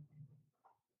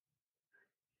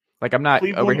 Like I'm not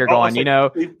over here going,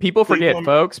 people forget,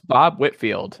 folks. Bob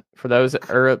Whitfield, for those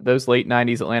late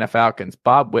 '90s Atlanta Falcons,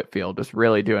 Bob Whitfield was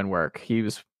really doing work. He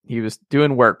was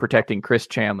doing work protecting Chris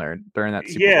Chandler during that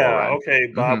Super Bowl run. Okay,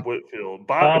 Bob Whitfield.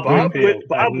 Bob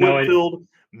Whitfield,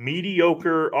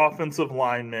 mediocre offensive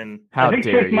lineman. I think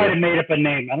Chris might have made up a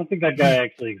name. I don't think that guy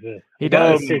actually exists. He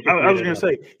does. I was going to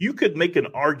say you could make an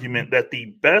argument that the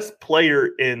best player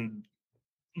in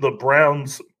the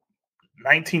Browns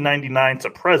 1999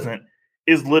 to present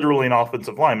is literally an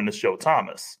offensive lineman. It's Joe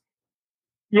Thomas.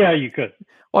 Yeah, you could.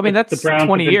 Well, I mean, that's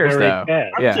 20 years, though.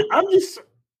 I'm just.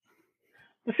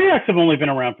 The Seahawks have only been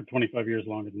around for 25 years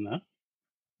longer than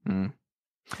that.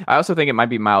 I also think it might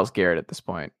be Myles Garrett at this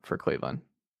point for Cleveland.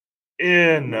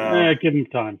 No. Give him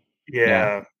time.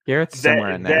 Yeah. Garrett's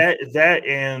somewhere in there. That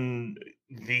and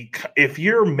if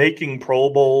you're making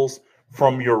Pro Bowls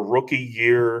from your rookie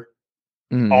year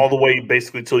all the way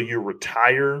basically till you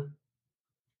retire.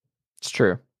 It's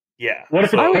true. Yeah. What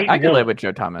if I could live with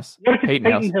Joe Thomas. What if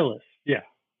Peyton Hillis? Yeah.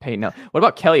 Peyton Hillis. What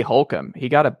about Kelly Holcomb? He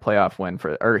got a playoff win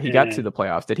he got to the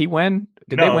playoffs. Did he win?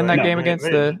 Did they win that game against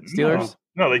the Steelers?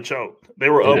 No, they choked. They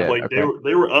were up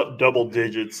they were up double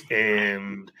digits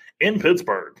in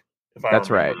Pittsburgh. That's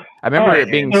right. I remember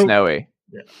it being snowy.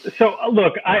 Yeah. So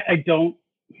look, I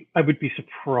would be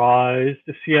surprised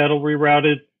if Seattle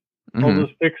rerouted all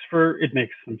those picks it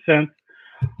makes some sense.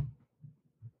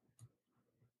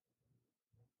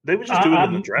 They would just do it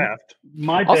in the draft.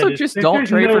 Also, just don't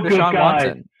trade for Deshaun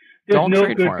Watson. There's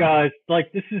no good guys.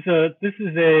 Like this is a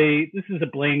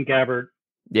Blaine Gabbert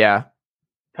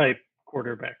type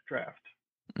quarterback draft.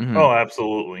 Oh,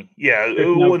 absolutely. Yeah.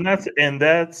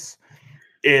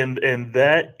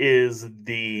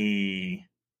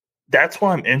 That's what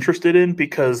I'm interested in,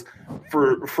 because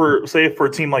for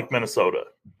a team like Minnesota,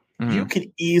 you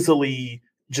could easily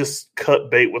just cut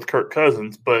bait with Kirk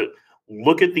Cousins, but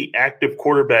look at the active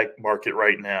quarterback market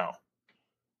right now.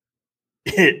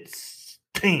 It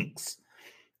stinks.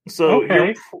 So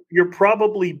you're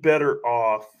probably better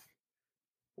off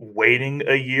waiting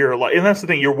a year. And that's the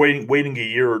thing, you're waiting a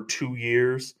year or 2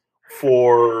 years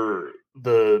for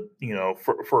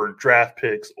for draft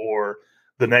picks or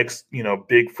the next,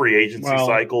 big free agency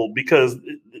cycle, because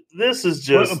this is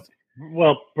just.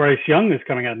 Well, Bryce Young is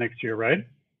coming out next year, right?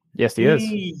 Yes, he is.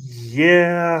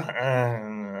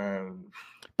 Yeah.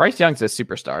 Bryce Young's a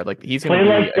superstar. Like, he's going to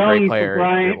be a great player.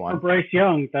 For Bryce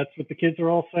Young, that's what the kids are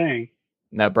all saying.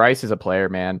 No, Bryce is a player,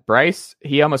 man. Bryce,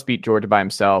 he almost beat Georgia by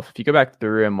himself. If you go back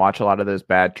through and watch a lot of those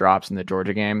bad drops in the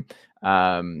Georgia game,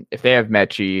 if they have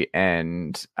Mechie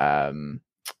and why am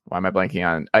I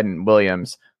blanking on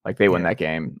Williams, Like they win that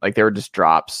game. Like they were just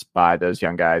drops by those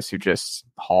young guys who just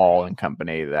Hall and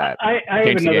company that. I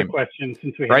have another question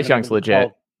since we Bryce Young's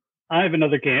legit. I have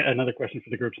another question for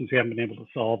the group since we haven't been able to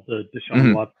solve the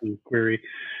Deshaun Watson query.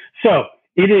 So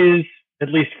it is, at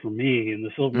least for me in the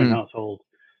Silverman household,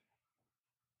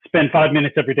 spend 5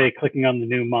 minutes every day clicking on the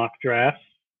new mock drafts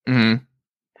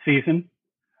season.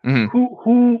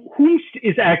 Who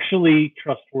is actually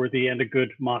trustworthy and a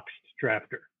good mock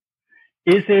drafter?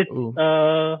 Is it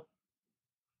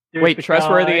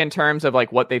trustworthy in terms of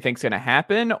like what they think is going to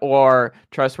happen, or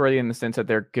trustworthy in the sense that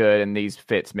they're good and these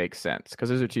fits make sense? Because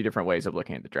those are two different ways of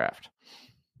looking at the draft.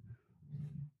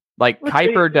 Like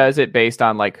Kuiper does it based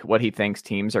on like what he thinks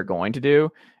teams are going to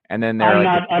do, and then they're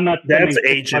I'm not. That's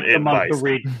agent advice.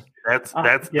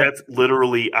 That's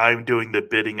literally I'm doing the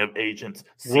bidding of agents.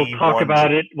 We'll talk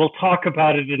about it. We'll talk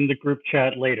about it in the group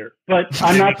chat later. But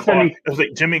I'm not spending. I was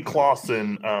like Jimmy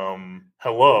Clausen.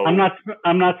 Hello. I'm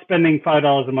not spending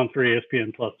 $5 a month for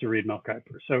ESPN Plus to read Mel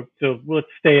Kiper. So let's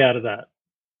stay out of that.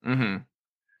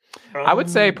 I would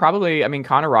say probably. I mean,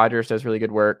 Connor Rogers does really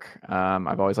good work.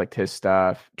 I've always liked his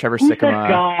stuff. Trevor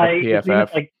Sikkema at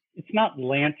PFF. Like, it's not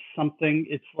Lance something.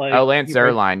 It's like Lance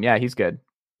Zierlein. Yeah, he's good.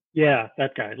 Yeah,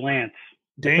 that guy, Lance.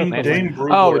 Dane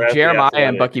Brugler Jeremiah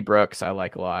and Bucky Brooks, I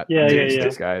like a lot. Yeah.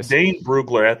 These guys. Dane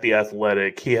Brugler at the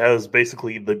Athletic. He has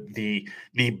basically the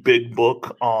big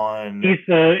book on. He's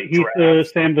the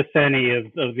Sam Veceni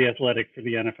of the Athletic for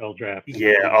the NFL draft.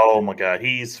 Yeah. Oh my God,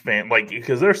 he's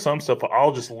because there's some stuff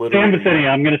I'll just literally. Sam Veceni.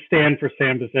 I'm going to stand for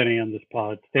Sam Veceni on this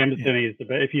pod. Sam Veceni is the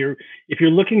best. If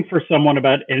you're looking for someone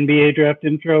about NBA draft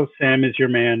info, Sam is your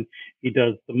man. He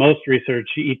does the most research.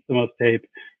 He eats the most tape.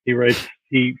 He writes.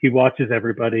 He watches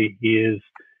everybody. He is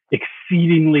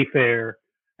exceedingly fair,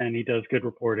 and he does good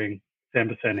reporting. Sam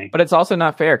Veceni. But it's also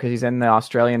not fair because he's in the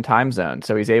Australian time zone,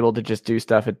 so he's able to just do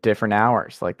stuff at different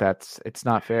hours. Like it's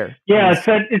not fair. Yeah,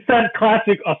 it's that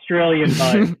classic Australian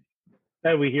vibe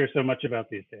that we hear so much about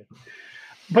these days.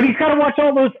 But he's got to watch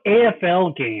all those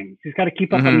AFL games. He's got to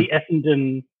keep up on the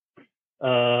Essendon,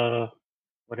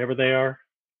 whatever they are,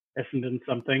 Essendon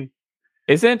something.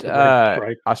 Isn't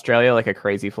Australia like a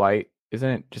crazy flight? Isn't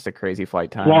it just a crazy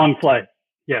flight time? Long flight.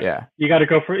 Yeah. You got to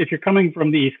go if you're coming from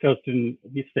the East Coast in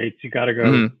the States, you got to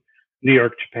go New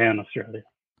York, Japan, Australia.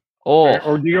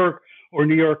 Or New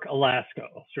York, Alaska,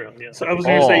 Australia. So I was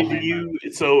going to say,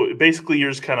 so basically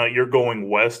you're just you're going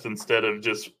west instead of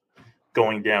just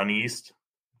going down east.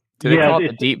 Do they call it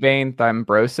the deep vein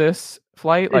thrombosis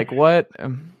flight? Like what?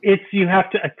 You have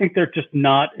to, I think there are just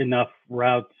not enough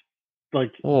routes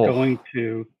going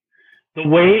to the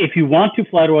way, if you want to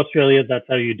fly to Australia, that's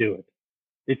how you do it.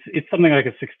 It's something like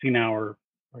a 16-hour.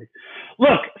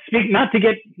 Look, not to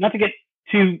get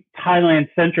too Thailand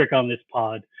centric on this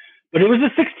pod, but it was a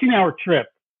 16-hour trip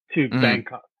to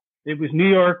Bangkok. It was New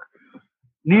York.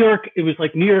 It was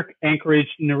like New York, Anchorage,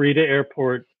 Narita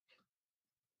Airport,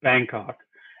 Bangkok.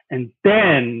 And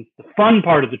then the fun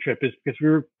part of the trip is because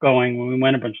when we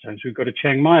went a bunch of times, we would go to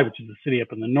Chiang Mai, which is a city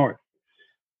up in the north.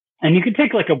 And you could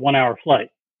take like a 1-hour flight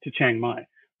to Chiang Mai,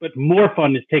 but more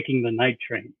fun is taking the night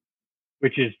train,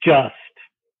 which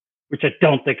I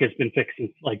don't think has been changed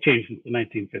since the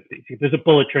 1950s. There's a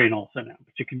bullet train also now,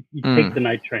 but you take the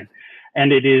night train,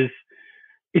 and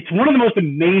it's one of the most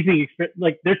amazing experiences.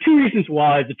 Like there are two reasons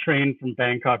why the train from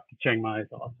Bangkok to Chiang Mai is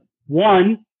awesome.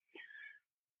 One,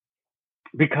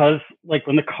 because like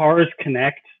when the cars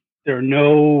connect, there are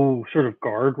no sort of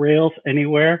guardrails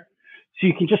anywhere, so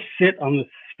you can just sit on the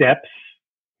steps,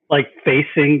 like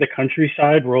facing the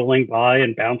countryside, rolling by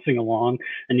and bouncing along,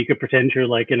 and you could pretend you're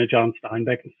like in a John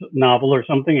Steinbeck novel or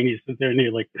something, and you sit there and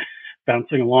you're like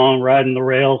bouncing along, riding the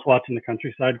rails, watching the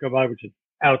countryside go by, which is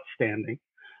outstanding.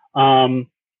 And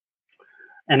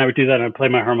I would do that, and I'd play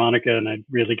my harmonica, and I'd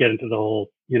really get into the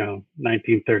whole,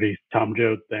 1930s Tom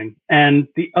Joad thing. And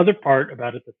the other part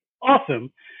about it that's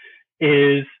awesome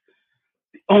is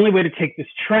the only way to take this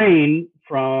train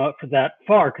for that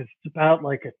far, because it's about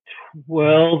like a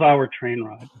 12-hour train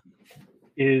ride,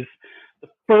 is the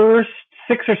first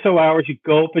 6 or so hours you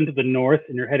go up into the north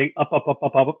and you're heading up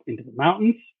into the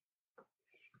mountains,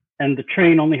 and the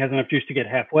train only has enough juice to get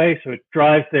halfway, so it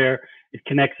drives there, it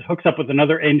connects, it hooks up with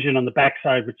another engine on the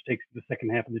backside, which takes the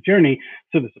second half of the journey.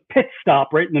 So there's a pit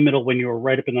stop right in the middle when you're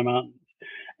right up in the mountains,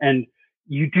 and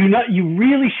you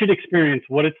really should experience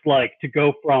what it's like to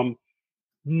go from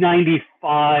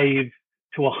 95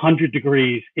 to 100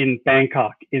 degrees in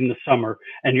Bangkok in the summer,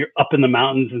 and you're up in the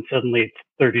mountains and suddenly it's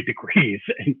 30 degrees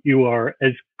and you are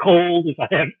as cold as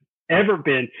I have ever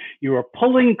been. You are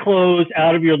pulling clothes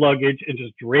out of your luggage and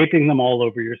just draping them all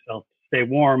over yourself to stay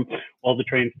warm while the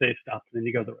train stays stopped, and then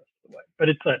you go the rest of way. But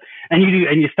it's and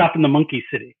you stop in the Monkey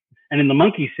City, and in the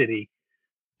Monkey City,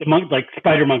 like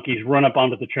spider monkeys run up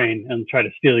onto the train and try to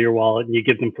steal your wallet, and you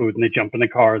give them food, and they jump in the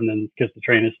car, and then because the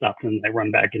train is stopped, and they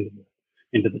run back into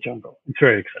the jungle. It's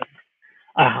very exciting.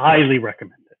 I highly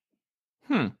recommend it.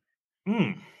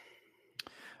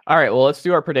 All right, well, let's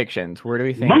do our predictions. Where do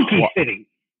we think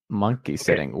Monkey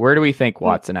Sitting. Where do we think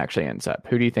Watson actually ends up?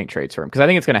 Who do you think trades for him? Because I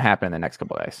think it's going to happen in the next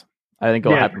couple of days. I think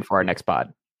it'll happen before our next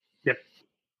pod. Yep.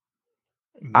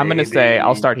 I'm going to say,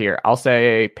 I'll start here. I'll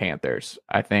say Panthers,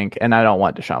 I think. And I don't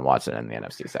want Deshaun Watson in the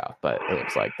NFC South, but it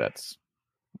looks like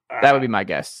that would be my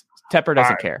guess. Tepper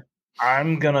doesn't care.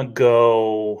 I'm going to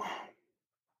go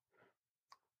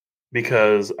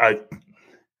because I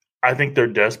think they're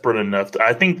desperate enough.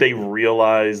 I think they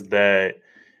realize that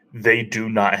they do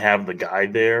not have the guy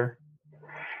there.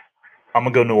 I'm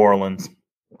going to go New Orleans.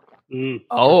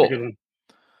 Oh.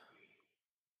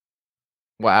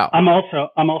 Wow. I'm also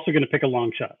going to pick a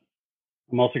long shot.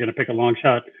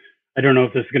 I don't know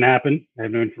if this is going to happen. I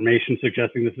have no information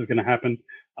suggesting this is going to happen.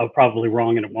 I'm probably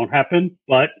wrong and it won't happen,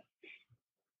 but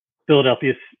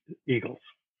Philadelphia Eagles.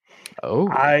 Oh.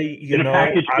 In a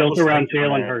package built around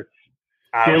Jalen Hurts.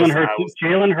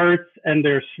 Jalen Hurts and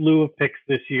their slew of picks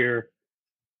this year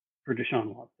for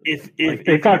Deshaun Watson.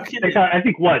 They've got, I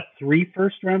think, 3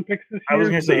 first-round picks this year? I was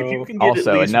going to say, if you can get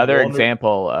also another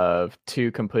example of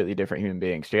two completely different human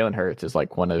beings. Jalen Hurts is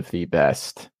like one of the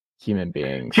best human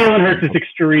beings. Jalen Hurts is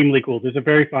extremely cool. There's a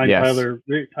very fine Tyler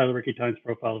Ricky Tynes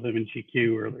profile of him in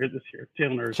GQ earlier this year.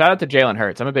 Jalen Hurts. Shout out to Jalen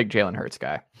Hurts. I'm a big Jalen Hurts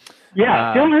guy.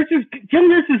 Yeah, Jalen Hurts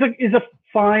is a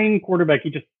fine quarterback.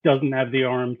 He just doesn't have the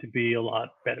arm to be a lot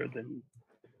better than.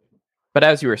 But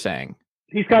as you were saying,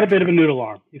 he's got a bit of a noodle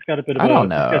arm. I don't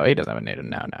know. He doesn't have a noodle.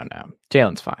 No.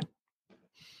 Jalen's fine.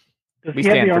 We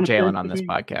stand for Jalen on this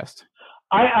podcast.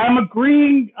 I'm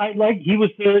agreeing. He was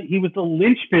the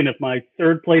linchpin of my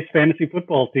third place fantasy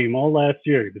football team all last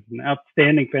year. He was an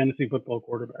outstanding fantasy football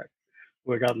quarterback.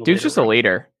 Dude's just a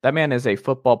leader. That man is a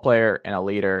football player and a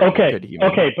leader.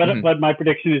 But my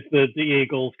prediction is the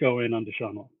Eagles go in on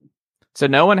Deshaun Watson. So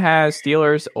no one has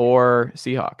Steelers or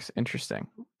Seahawks. Interesting.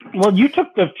 Well, you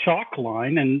took the chalk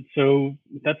line, and so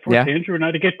that forced Andrew and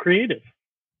I to get creative.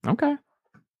 Okay.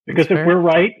 Because if we're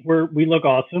right, we look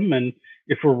awesome, and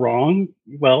if we're wrong,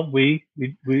 well,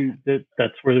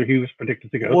 that's where he was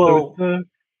predicted to go. Well, so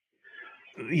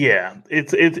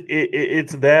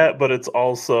it's that, but it's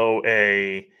also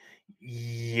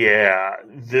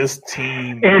this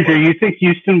team. Andrew, you think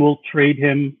Houston will trade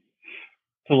him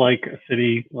to like a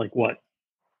city like what,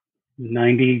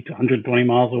 90 to 120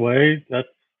 miles away? That's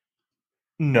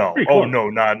no. Oh no,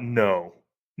 no.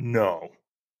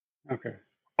 Okay.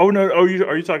 Oh no. Are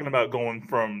you talking about going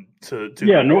from to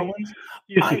New Orleans?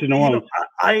 Houston to New Orleans.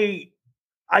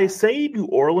 I say New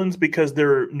Orleans because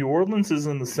New Orleans is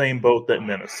in the same boat that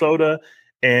Minnesota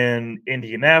and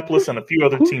Indianapolis and a few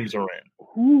other teams are in.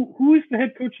 Who is the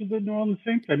head coach of the New Orleans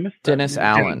Saints? I missed that. Dennis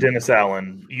Allen. Dennis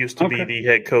Allen used to be the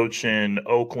head coach in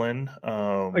Oakland.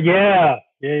 Yeah.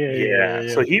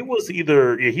 So he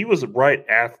was right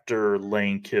after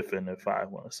Lane Kiffin, if I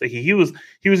want to say he was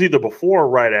either before or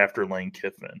right after Lane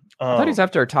Kiffin. I thought he's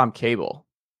after Tom Cable.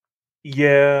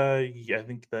 Yeah, I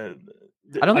think that.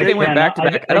 I don't think they went back to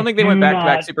back. I don't think they went back to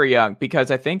back super young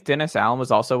because I think Dennis Allen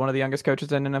was also one of the youngest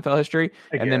coaches in NFL history.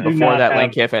 And then before that,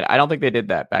 Lane Kiffin. I don't think they did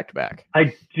that back to back.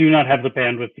 I do not have the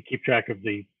bandwidth to keep track of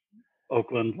the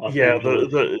Oakland, Las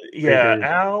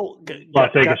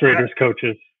Vegas Raiders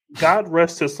coaches. God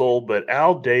rest his soul, but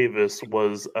Al Davis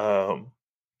was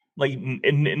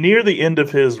near the end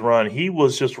of his run, he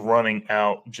was just running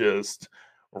out just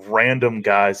random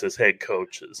guys as head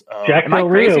coaches. Jack am I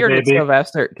crazy or did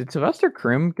Sylvester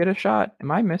Croom get a shot? Am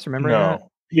I misremembering that?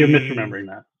 You're misremembering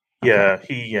that. Yeah,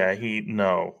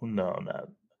 no.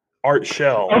 Art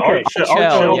Shell. Okay. Art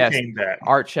Shell came back.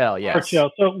 Art Shell, yes. Art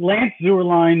Shell. So Lance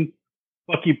Zierlein,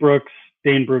 Bucky Brooks,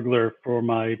 Dane Brugler for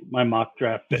my mock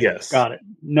draft pick. Yes. Got it.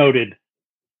 Noted.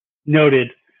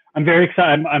 I'm very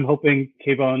excited. I'm hoping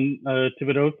Kayvon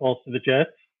Thibodeau falls to the Jets.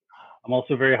 I'm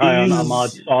also very high on Ahmad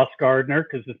Sauce Gardner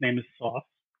because his name is Sauce.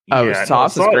 Oh,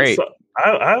 Sauce is great.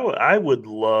 I would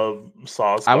love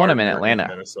Sauce. I want him in Atlanta,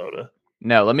 Minnesota.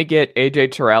 No, let me get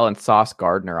AJ Terrell and Sauce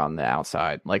Gardner on the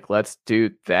outside. Let's do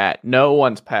that. No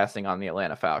one's passing on the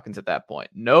Atlanta Falcons at that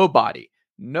point. Nobody.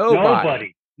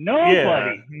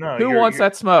 Yeah, no, who wants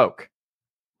that smoke?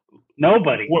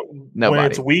 Nobody. When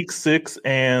it's week 6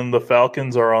 and the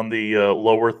Falcons are on the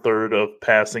lower third of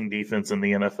passing defense in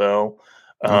the NFL.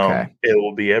 It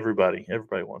will be everybody.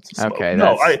 Everybody wants to smoke. Okay,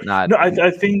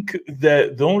 I think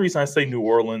that the only reason I say New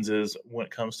Orleans is when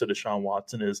it comes to Deshaun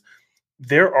Watson is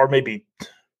there are maybe,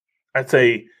 I'd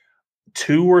say,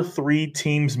 2 or 3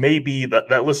 teams, maybe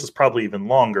that list is probably even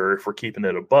longer if we're keeping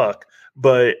it a buck,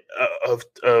 but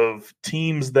of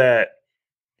teams that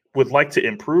would like to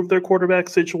improve their quarterback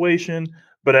situation,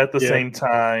 but at the same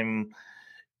time,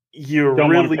 you don't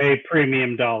really want to pay a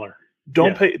premium dollar.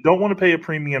 Don't want to pay a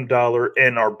premium dollar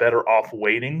and are better off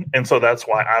waiting. And so that's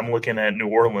why I'm looking at New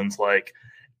Orleans like,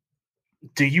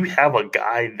 do you have a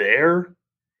guy there?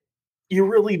 You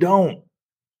really don't.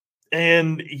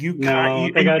 And they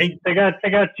got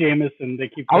Jameis, and they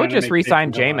keep. I would just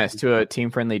re-sign Jameis to a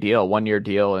team-friendly deal, 1-year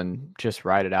deal, and just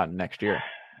ride it out next year.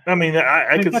 I mean,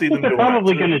 I could see them doing that. They're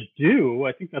probably going to do.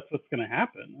 I think that's what's going to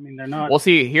happen. I mean, they're not. Well,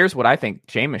 see, here's what I think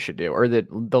Jameis should do, or the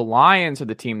Lions are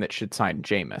the team that should sign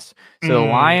Jameis. So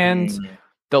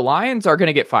the Lions are going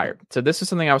to get fired. So this is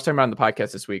something I was talking about on the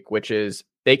podcast this week, which is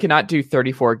they cannot do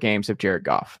 34 games of Jared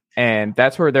Goff, and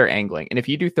that's where they're angling. And if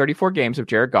you do 34 games of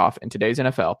Jared Goff in today's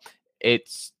NFL, it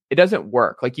doesn't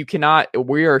work. Like, you cannot.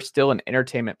 We are still an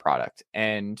entertainment product,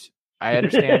 and I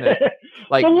understand that.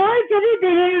 Like, the Lions haven't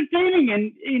been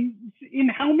entertaining in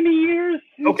how many years?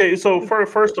 Okay, so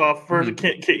first off, can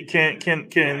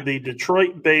the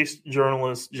Detroit-based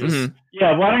journalist just?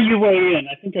 Yeah, why don't you weigh in?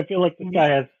 I feel like this guy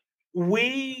has.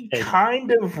 We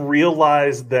kind of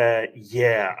realized that,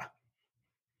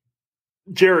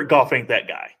 Jared Goff ain't that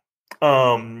guy.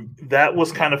 That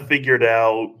was kind of figured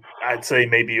out. I'd say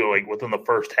maybe like within the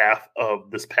first half of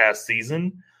this past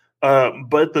season.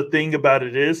 But the thing about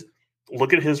it is,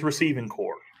 look at his receiving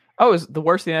core. Oh, it's the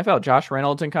worst in the NFL. Josh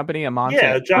Reynolds and company.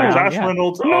 Josh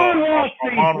Reynolds,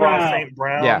 Amon-Ra St.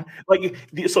 Brown. Yeah.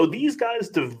 So these guys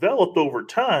developed over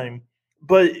time.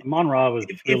 But Amon-Ra was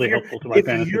really helpful to my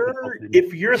fantasy.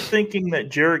 If you're thinking that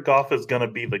Jared Goff is going to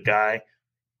be the guy,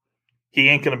 he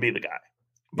ain't going to be the guy.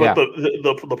 But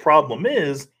the problem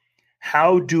is,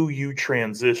 how do you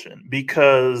transition?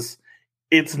 Because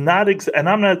it's not, and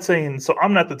I'm not saying, so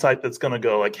I'm not the type that's going to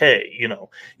go like, hey,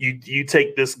 you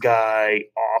take this guy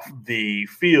off the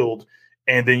field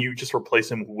and then you just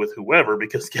replace him with whoever,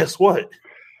 because guess what?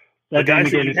 The guys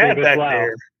that you had back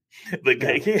there,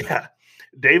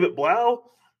 David Blau.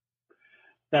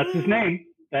 That's his name.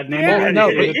 That name.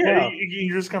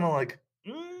 You're just kind of like,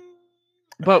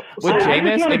 But with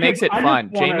Jameis, it makes it fun.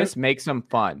 Jameis makes them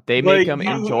fun. They make them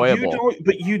enjoyable.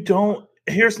 You don't.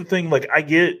 Here's the thing. Like, I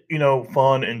get,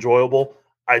 fun, enjoyable.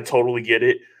 I totally get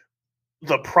it.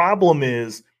 The problem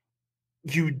is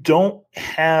you don't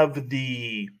have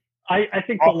the I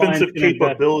think offensive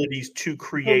capabilities to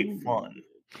create fun.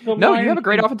 No, you have a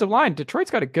great offensive line. Detroit's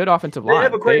got a good offensive line. They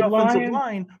have a great offensive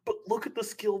line, but look at the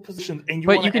skill position. And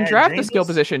you can draft the skill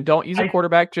position. Don't use a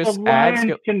quarterback. Just add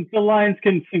skill. The Lions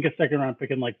can sink a second-round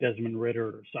pick in like Desmond Ridder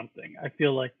or something. I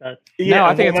feel like that's. No,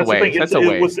 I think it's a waste. That's a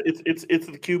waste. It's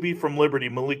the QB from Liberty,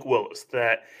 Malik Willis.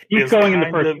 He's going in the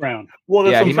first round. Well,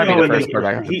 that's he might be the first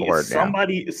quarterback on the board.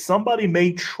 Somebody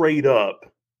may trade up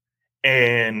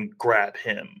and grab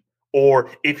him, or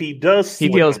if he does, he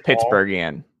deals Pittsburgh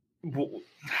in.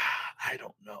 I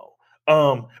don't know.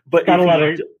 But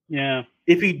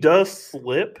if he does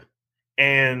slip,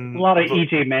 and a lot of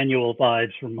EJ Manuel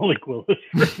vibes from Malik Willis.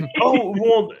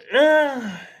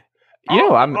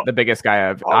 I'm the biggest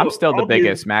guy I'm still the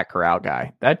biggest Matt Corral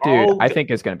guy. That dude, I think,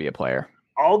 is going to be a player.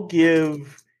 I'll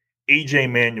give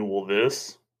EJ Manuel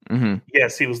this. Mm-hmm.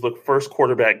 Yes, he was the first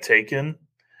quarterback taken,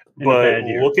 but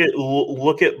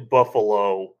look at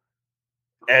Buffalo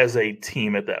as a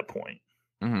team at that point.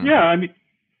 Mm-hmm. Yeah, I mean,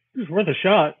 it was worth a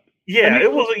shot. Yeah,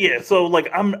 it was. Yeah, so like,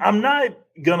 I'm not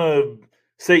gonna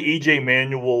say EJ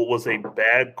Manuel was a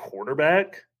bad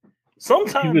quarterback.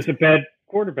 Sometimes he was a bad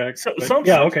quarterback.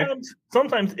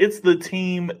 Sometimes it's the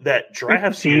team that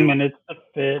drafts you, and it's a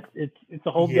fit. It's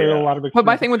a whole a lot of. But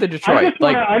my thing with the Detroit,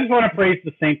 I just want to praise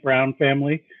the St. Brown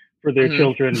family for their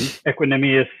children,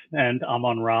 Equinemius and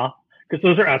Amon-Ra, because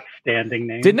those are outstanding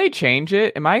names. Didn't they change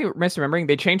it? Am I misremembering?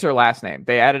 They changed their last name.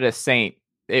 They added a Saint.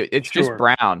 It's just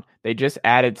Brown. They just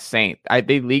added Saint.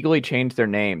 They legally changed their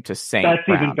name to Saint. That's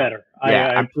Brown. even better.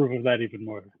 Yeah, I approve of that even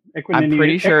more. I'm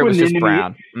pretty sure it was just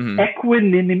Brown. Mm-hmm.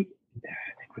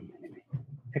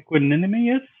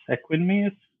 Equinemius?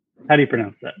 How do you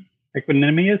pronounce that?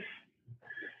 Equinemius?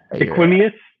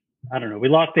 Equimius? I don't know. We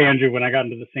lost Andrew when I got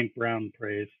into the St. Brown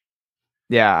praise.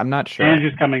 Yeah, I'm not sure.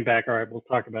 Andrew's coming back. All right, we'll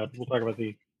talk about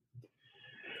the.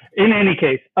 In any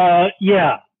case,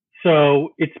 So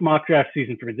it's mock draft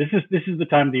season for me. This is the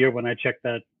time of the year when I check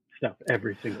that stuff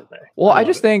every single day. Well, I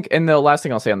just think, and the last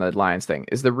thing I'll say on the Lions thing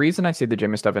is the reason I see the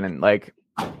Jameis stuff in, like,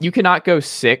 you cannot go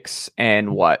 6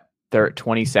 and they're at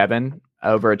 27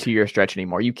 over a 2-year stretch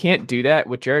anymore. You can't do that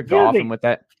with Jared Goff and with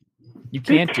that. You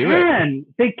can't do it.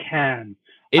 They can.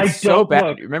 It's so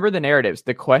bad. Remember the narratives,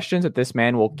 the questions that this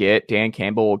man will get, Dan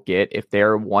Campbell will get if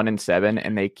they're 1-7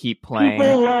 and they keep playing.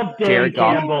 People love Dan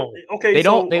Campbell. Okay, they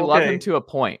don't. They love him to a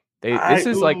point. This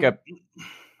is like a.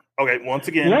 Okay, once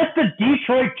again, let the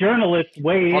Detroit journalists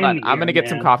weigh in. Hold on, I'm gonna get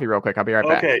some coffee real quick. I'll be right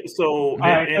back. Okay, so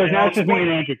now it's just me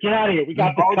and Andrew. Get out of here. We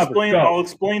got this covered. I'll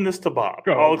explain this to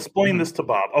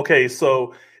Bob. Okay,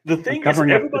 so the thing is,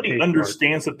 everybody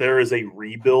understands that there is a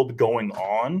rebuild going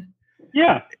on.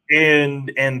 Yeah,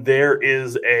 and there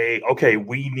is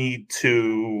we need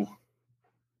to,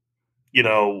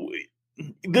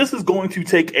 this is going to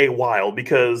take a while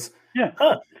because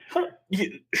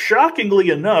shockingly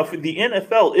enough, the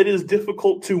NFL, it is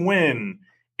difficult to win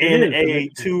in a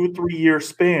 2-3 year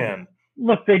span.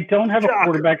 Look, they don't have a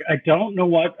quarterback. I don't know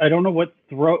what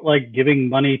giving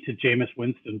money to Jameis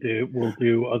Winston will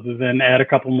do other than add a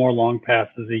couple more long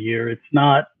passes a year. It's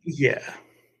not. Yeah.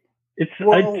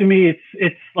 To me,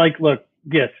 it's like, look,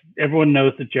 yes, everyone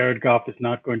knows that Jared Goff is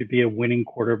not going to be a winning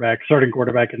starting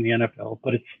quarterback in the NFL,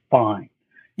 but it's fine.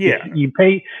 Yeah. You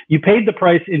paid the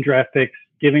price in draft picks,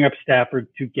 giving up Stafford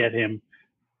to get him.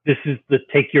 This is the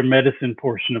take your medicine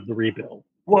portion of the rebuild.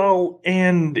 Well,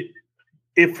 and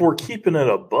if we're keeping it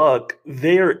a buck,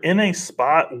 they're in a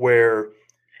spot where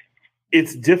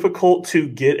it's difficult to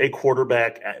get a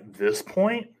quarterback at this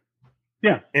point.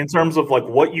 Yeah. In terms of like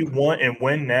what you want and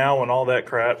when now and all that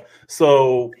crap.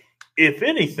 So if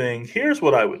anything, here's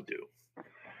what I would do.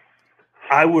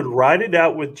 I would ride it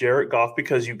out with Jared Goff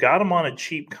because you got him on a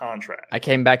cheap contract. I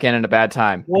came back in at a bad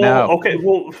time. Well, okay.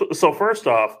 Well, so first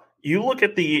off, you look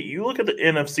at the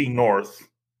NFC North.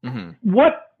 Mm-hmm.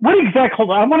 What exactly? Hold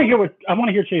on. I want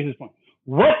to hear Chase's point.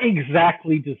 What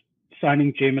exactly does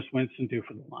signing Jameis Winston do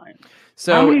for the Lions?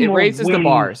 So it raises the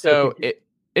bar. So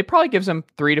it probably gives them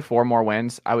 3 to 4 more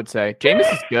wins, I would say.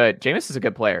 Jameis is good. Jameis is a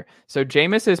good player. So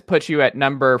Jameis has put you at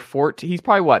number 14. He's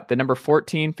probably the number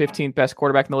 14, 15th best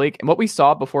quarterback in the league. And what we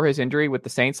saw before his injury with the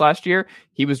Saints last year,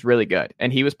 he was really good.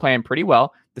 And he was playing pretty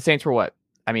well. The Saints were what?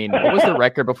 I mean, what was the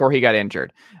record before he got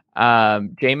injured?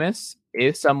 Jameis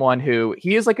is someone who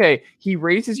he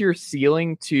raises your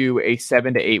ceiling to a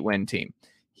 7 to 8 win team.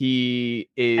 He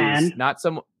is not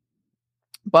someone,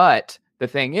 but the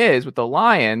thing is, with the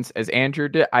Lions, as Andrew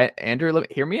did, Andrew,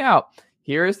 hear me out.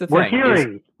 Here is the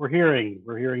thing. We're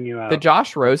hearing you out. The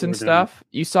Josh Rosen stuff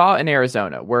you saw in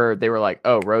Arizona, where they were like,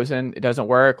 "Oh, Rosen, it doesn't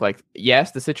work." Like,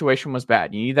 yes, the situation was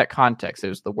bad. You need that context. It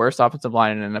was the worst offensive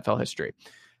line in NFL history.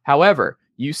 However,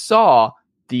 you saw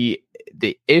the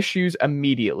issues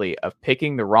immediately of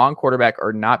picking the wrong quarterback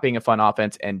or not being a fun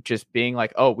offense and just being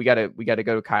like, "Oh, we got to go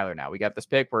to Kyler now. We got this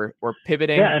pick. We're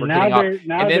pivoting. We're getting off."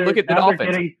 And then look at the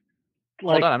Dolphins.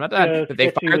 Hold on, I'm not done. But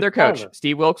they fired their coach.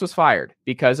 Steve Wilkes was fired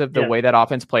because of the way that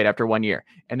offense played after 1 year.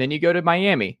 And then you go to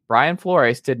Miami. Brian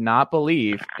Flores did not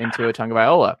believe in Tua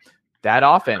Tagovailoa. That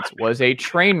offense was a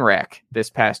train wreck this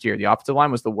past year. The offensive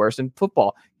line was the worst in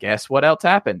football. Guess what else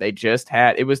happened? It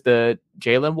was the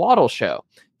Jalen Waddle show.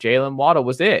 Jalen Waddle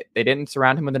was it. They didn't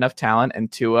surround him with enough talent,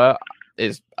 and Tua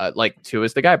is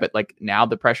Tua's the guy. But now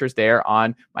the pressure's there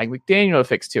on Mike McDaniel to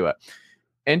fix Tua.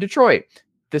 In Detroit,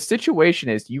 the situation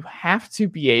is you have to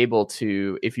be able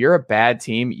to, if you're a bad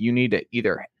team, you need to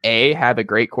either A, have a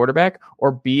great quarterback,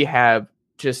 or B, have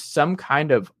just some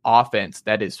kind of offense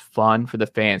that is fun for the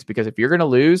fans. Because if you're going to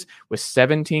lose with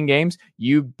 17 games,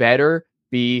 you better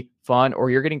be fun or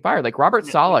you're getting fired. Like Robert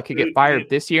Saleh could get fired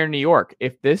this year in New York.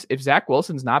 If Zach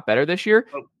Wilson's not better this year,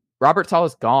 Robert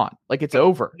Saleh's gone. Like it's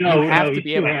over. You have to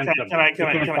be able to. Can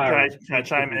I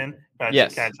chime in?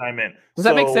 Yes. Can I chime in? Does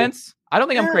that make sense? I don't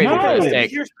think I'm crazy for this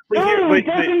take.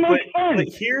 But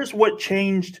here's what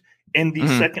changed in the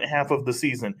second half of the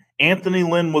season. Anthony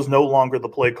Lynn was no longer the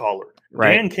play caller.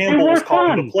 Right. Dan Campbell was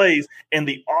calling the plays, and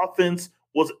the offense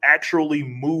was actually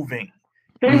moving.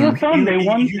 They were fun. They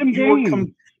won some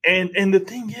games. And the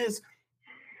thing is,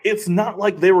 it's not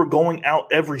like they were going out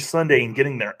every Sunday and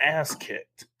getting their ass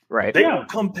kicked. Right. They were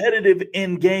competitive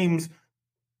in games.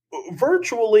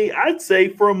 Virtually, I'd say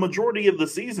for a majority of the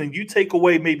season, you take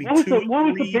away maybe what was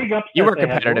the big upset? You were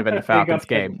competitive in the Falcons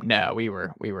game. No, we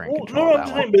were in control. I'm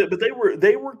saying, but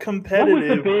they were competitive. What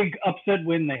was the big upset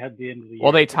win they had at the end of the year?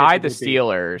 Well, they tied the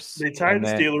Steelers. They tied the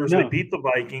Steelers. They beat the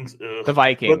Vikings. The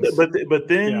Vikings. But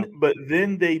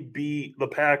then they beat the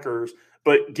Packers.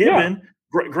 But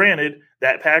granted,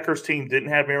 that Packers team didn't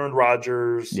have Aaron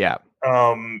Rodgers. Yeah.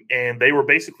 And they were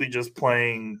basically just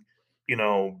playing,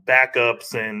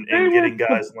 backups and getting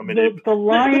guys limited. The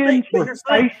Lions were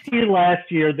feisty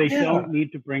last year. They don't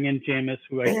need to bring in Jameis,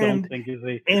 who I don't think is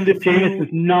Jameis is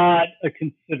not a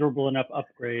considerable enough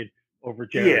upgrade over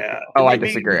Jared Yeah. Goff. Oh, I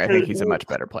disagree. I think he's a much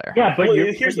better player. Yeah, but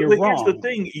you're here's wrong. the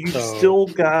thing. You've still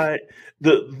got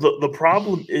the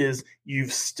problem is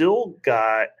you've still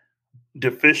got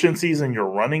deficiencies in your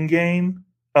running game.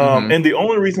 And the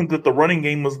only reason that the running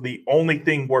game was the only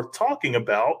thing worth talking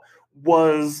about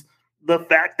was the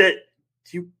fact that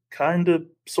you kind of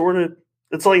sort of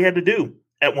that's all you had to do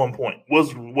at one point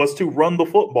was to run the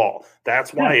football.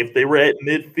 That's why if they were at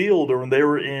midfield or when they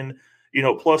were in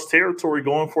plus territory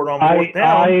going for it on fourth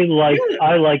down.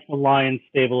 I like the Lions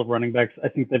stable of running backs. I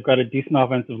think they've got a decent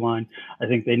offensive line. I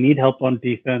think they need help on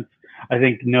defense. I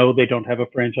think they don't have a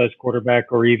franchise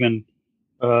quarterback or even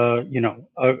a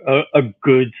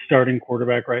good starting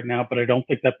quarterback right now, but I don't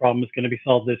think that problem is going to be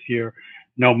solved this year,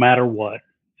 no matter what.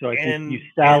 So I think you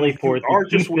sally forth.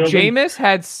 Jameis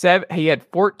had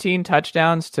 14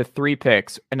 touchdowns to 3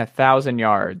 picks and 1,000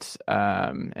 yards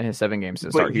in his 7 games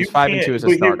to start. He's 5-2 as a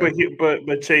starter.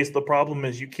 But Chase, the problem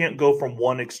is you can't go from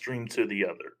one extreme to the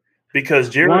other. Because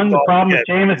the problem with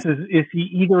Jameis is he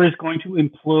either is going to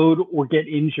implode or get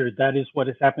injured. That is what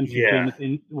has happened to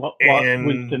Jameis and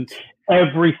Winston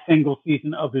every single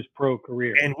season of his pro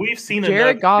career. And we've seen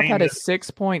Jared Goff had a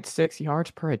 6.6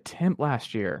 yards per attempt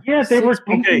last year. Yeah, they were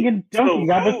dinking and dunking.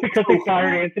 That was because they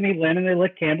fired Anthony Lynn and they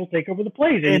let Campbell take over the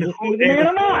plays. And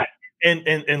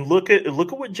look at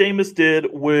what Jameis did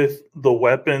with the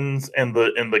weapons and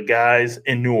the guys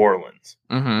in New Orleans.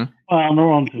 Mm-hmm.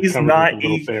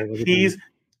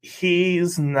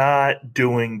 He's not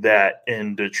doing that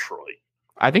in Detroit.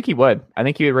 I think he would. I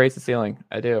think he would raise the ceiling.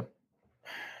 I do.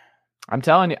 I'm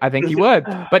telling you, I think he would.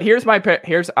 But here's my pick.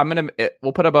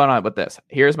 We'll put a bone on it with this.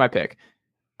 Here's my pick.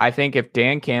 I think if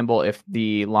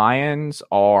the Lions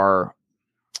are,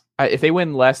 if they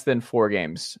win less than 4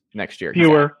 games next year,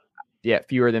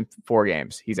 fewer than 4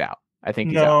 games, he's out. I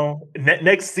think he's out.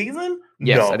 Next season?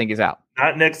 Yes, no. I think he's out.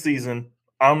 Not next season.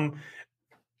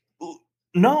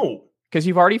 No. Because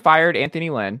you've already fired Anthony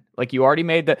Lynn. Like, you already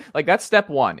made that's step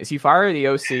 1 is you fire the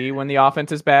OC when the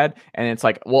offense is bad. And it's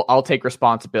like, well, I'll take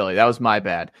responsibility. That was my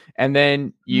bad. And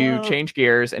then you change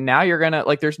gears. And now you're going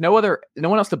to, there's no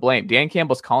one else to blame. Dan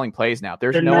Campbell's calling plays now.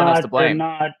 There's no one else to blame.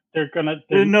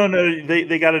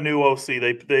 They got a new OC.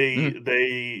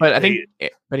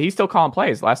 But he's still calling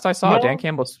plays. Last I saw, Dan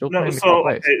Campbell's still playing call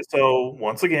plays. Okay, so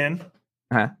once again,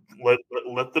 let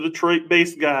the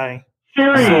Detroit-based guy.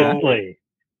 Seriously.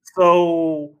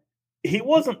 So he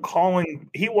was calling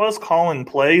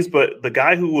plays, but the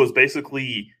guy who was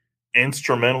basically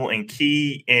instrumental and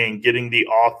key in getting the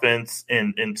offense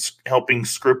and helping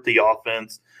script the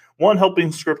offense, 1,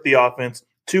 helping script the offense,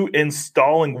 2,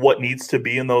 installing what needs to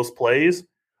be in those plays,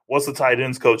 was the tight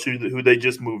ends coach who they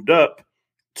just moved up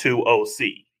to OC.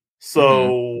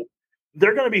 So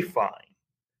they're going to be fine.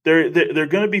 They're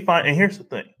going to be fine. And here's the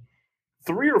thing.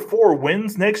 3 or 4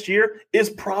 wins next year is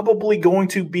probably going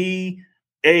to be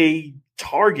a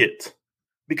target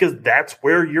because that's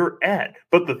where you're at.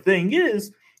 But the thing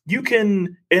is, you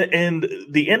can, and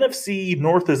the NFC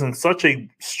North is in such a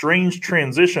strange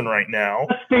transition right now.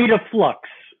 A state of flux,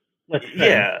 let's say.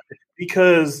 Yeah,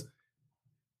 because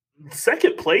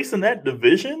second place in that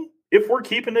division, if we're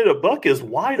keeping it a buck, is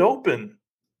wide open.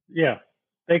 Yeah.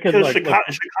 Because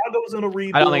Chicago's in a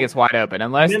rebuild. I don't think it's wide open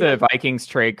unless the Vikings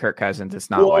trade Kirk Cousins. It's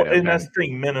not wide open. And that's the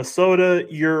thing. Minnesota,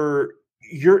 you're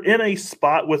in a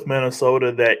spot with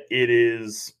Minnesota that it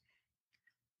is.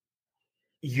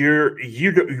 We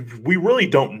really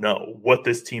don't know what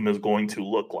this team is going to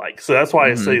look like. So that's why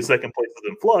I say second place is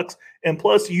in flux. And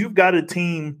plus, you've got a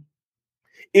team.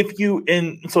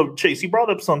 So Chase, you brought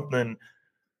up something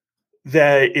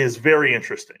that is very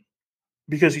interesting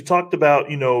because you talked about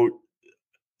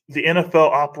the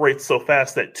NFL operates so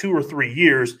fast that 2 or 3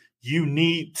 years you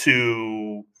need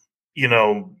to get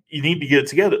it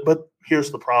together. But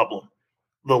here's the problem.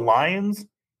 The Lions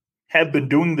have been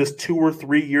doing this 2 or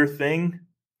 3 year thing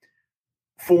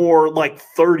for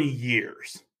 30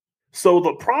 years. So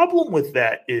the problem with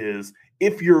that is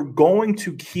if you're going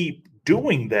to keep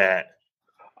doing that,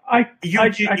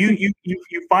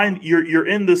 you find you're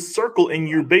in this circle and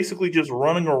you're basically just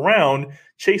running around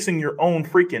chasing your own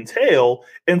freaking tail.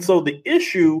 And so the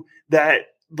issue that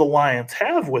the Lions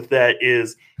have with that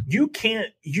is you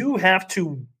have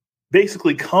to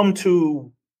basically come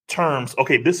to terms.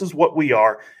 Okay, this is what we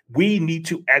are. We need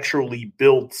to actually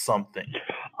build something.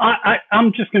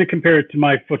 I'm just going to compare it to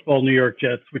my football New York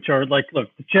Jets, which are look, the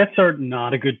Jets are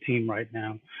not a good team right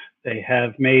now. They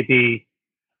have maybe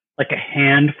a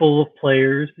handful of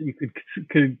players that you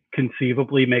could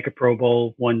conceivably make a Pro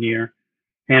Bowl one year,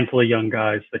 handful of young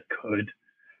guys that could.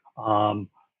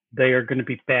 they are going to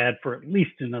be bad for at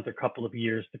least another couple of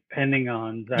years, depending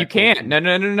on Zach You can't.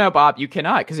 Wilson. No, Bob. You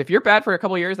cannot. Because if you're bad for a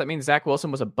couple of years, that means Zach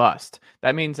Wilson was a bust.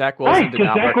 That means Zach Wilson did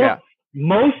not work out.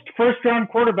 Most first-round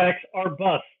quarterbacks are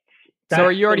busts. So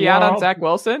are you already out on Zach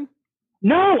Wilson?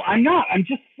 No, I'm not. I'm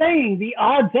just saying the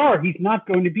odds are he's not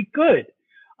going to be good.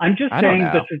 I'm just saying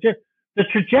the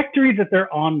trajectory that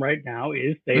they're on right now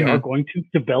is they are going to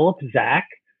develop Zach.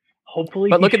 Hopefully,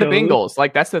 but look at the Bengals.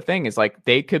 Like, that's the thing, is like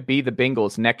they could be the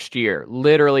Bengals next year,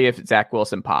 literally, if Zach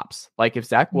Wilson pops. Like, if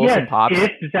Zach Wilson pops,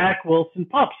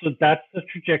 so that's the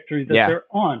trajectory that they're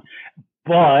on.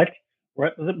 But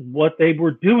what they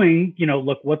were doing,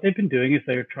 what they've been doing is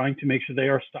they are trying to make sure they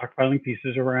are stockpiling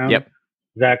pieces around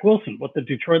Zach Wilson. What the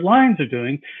Detroit Lions are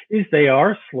doing is they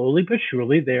are slowly but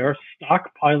surely they are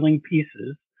stockpiling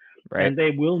pieces. Right. And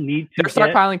they will need to. They're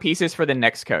stockpiling pieces for the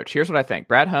next coach. Here's what I think.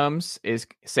 Brad Holmes is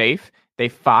safe. They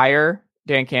fire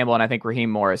Dan Campbell, and I think Raheem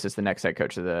Morris is the next head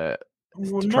coach of the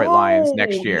Detroit Lions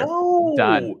next year.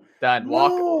 Done.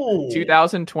 Walk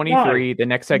 2023, the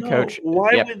next head coach.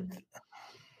 Why would...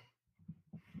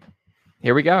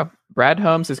 Here we go. Brad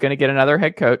Holmes is going to get another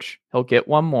head coach. He'll get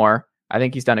one more. I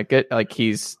think he's done a good,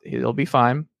 he'll be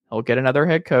fine. He'll get another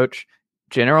head coach.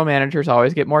 General managers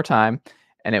always get more time,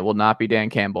 and it will not be Dan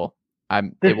Campbell.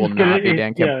 It will not be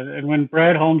Dan Campbell. Yeah, and when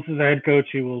Brad Holmes is the head coach,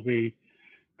 he will be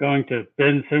going to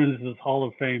Ben Simmons' Hall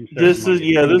of Fame. This is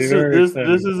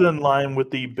in line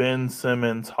with the Ben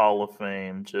Simmons Hall of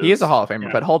Fame. He is a Hall of Famer,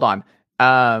 but hold on.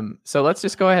 So let's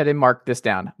just go ahead and mark this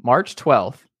down. March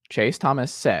 12th, Chase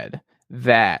Thomas said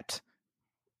that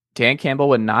Dan Campbell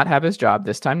would not have his job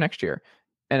this time next year.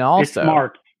 And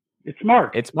also, it's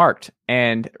marked.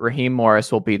 And Raheem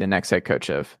Morris will be the next head coach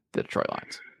of the Detroit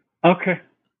Lions. Okay.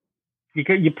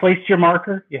 You placed your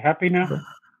marker? You happy now?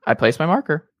 I placed my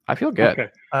marker. I feel good. Okay.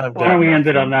 Why don't we end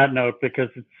it on that note? Because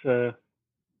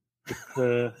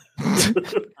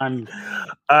I'm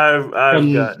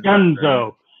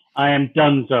donezo. I am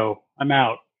donezo. I'm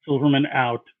out. Silverman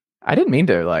out. I didn't mean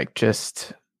to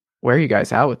just wear you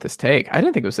guys out with this take. I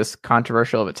didn't think it was this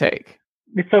controversial of a take.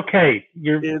 It's okay.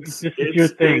 This is your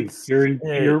thing.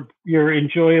 You're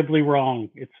enjoyably wrong.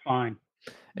 It's fine.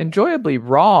 Enjoyably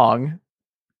wrong?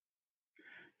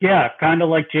 Yeah, kind of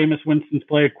like Jameis Winston's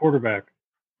play at quarterback.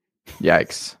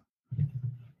 Yikes.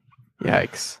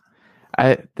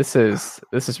 This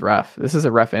is rough. This is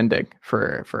a rough ending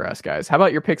for us guys. How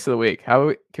about your picks of the week?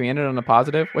 Can we end it on a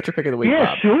positive? What's your pick of the week,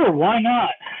 Yeah, Bob? sure. Why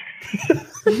not?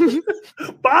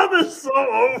 Bob is so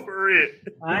over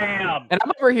it. I am. And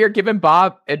I'm over here giving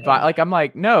Bob advice. I'm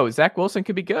like, no, Zach Wilson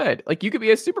could be good. You could be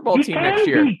a Super Bowl team next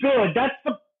year. Be good. That's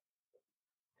the.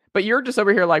 But you're just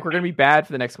over here we're going to be bad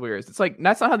for the next couple years. It's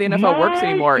that's not how the NFL works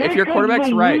anymore. If your quarterback's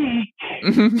right.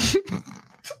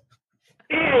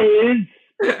 Is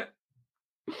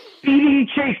feeding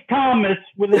Chase Thomas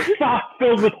with a sock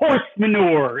filled with horse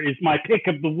manure is my pick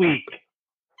of the week.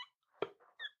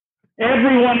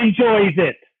 Everyone enjoys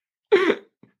it.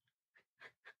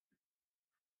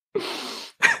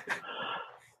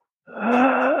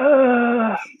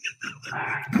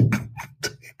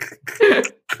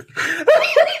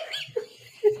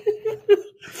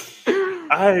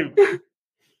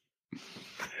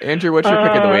 Andrew, what's your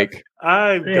pick of the week?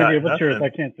 What's yours? I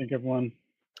can't think of one.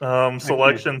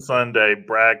 Selection Sunday,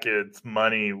 brackets,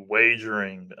 money,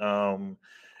 wagering.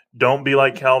 Don't be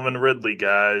like Calvin Ridley,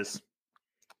 guys.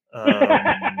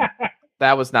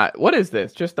 That was not. What is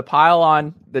this? Just the pile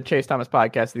on the Chase Thomas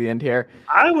podcast at the end here.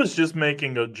 I was just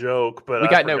making a joke, but we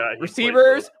got no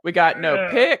receivers. We got no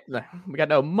pick. We got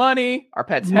no money. Our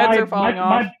pets' heads are falling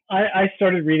off. I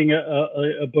started reading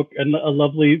a book, a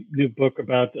lovely new book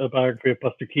about a biography of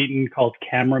Buster Keaton called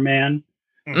Cameraman.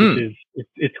 Which is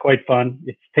it's quite fun.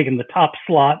 It's taken the top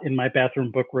slot in my bathroom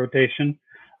book rotation.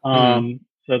 So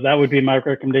that would be my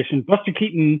recommendation. Buster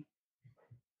Keaton,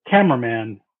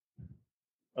 Cameraman.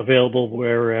 Available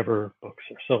wherever books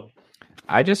are sold.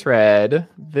 I just read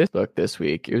this book this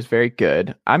week. It was very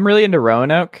good. I'm really into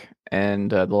Roanoke and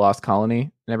the Lost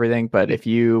Colony and everything. But if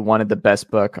you wanted the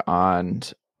best book on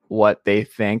what they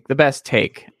think, the best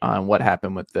take on what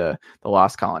happened with the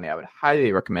Lost Colony, I would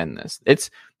highly recommend this. It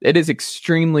is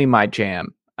extremely my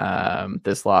jam.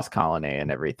 This Lost Colony and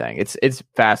everything. It's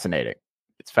fascinating.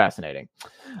 It's fascinating.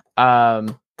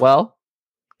 Well,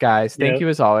 guys, thank you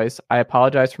as always. I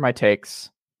apologize for my takes.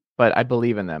 But I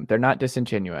believe in them. They're not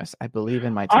disingenuous. I believe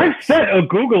in my takes. I set a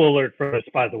Google alert for this,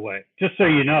 by the way, just so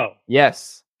you know.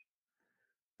 Yes.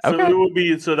 Okay.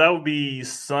 So that would be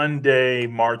Sunday,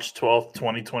 March 12th,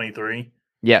 2023.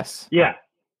 Yes. Yeah.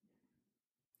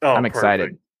 I'm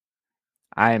excited.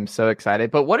 I am so excited.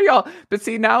 But what are y'all? But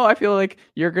see, now I feel like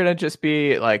you're gonna just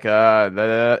be like, and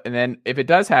then if it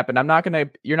does happen,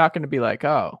 you're not gonna be like,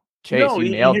 oh, Chase, No, you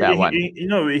nailed that one.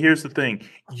 Here's the thing.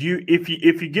 If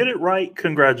you get it right,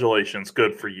 congratulations,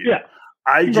 good for you. Yeah,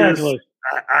 I'm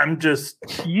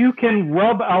you can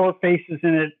rub our faces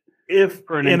in it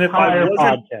for an entire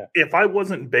podcast. If I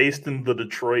wasn't based in the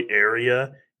Detroit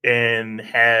area and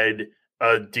had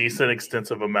a decent,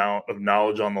 extensive amount of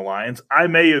knowledge on the Lions, I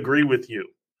may agree with you.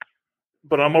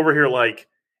 But I'm over here like,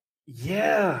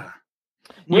 yeah.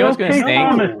 You know what's going to stink?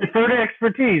 Thomas, defer to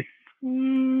expertise.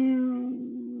 No,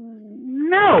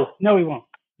 he won't.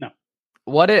 No.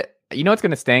 You know what's going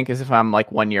to stink is if I'm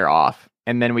like 1 year off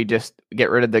and then we just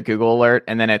get rid of the Google alert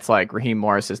and then it's like Raheem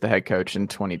Morris is the head coach in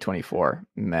 2024.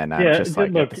 And then I'm just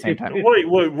like at the same time. Wait,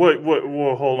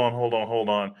 hold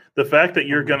on. The fact that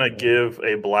you're going to give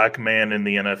a black man in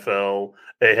the NFL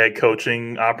a head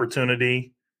coaching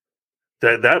opportunity,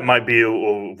 that might be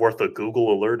worth a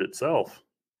Google alert itself.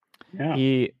 Yeah.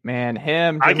 Jim I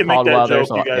can Caldwell, make that joke.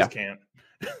 You guys can't.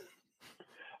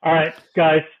 All right,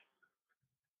 guys.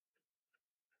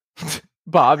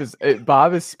 Bob is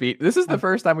speech. This is the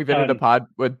first time we've been in a pod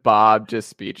with Bob just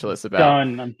speechless about.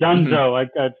 I'm done. I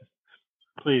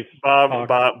please.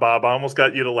 Bob, I almost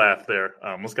got you to laugh there.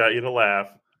 I'm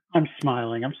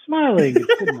smiling. It's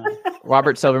good enough.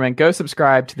 Robert Silverman, go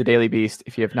subscribe to the Daily Beast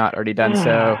if you have not already done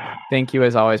so. Thank you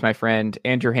as always, my friend.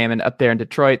 Andrew Hammond up there in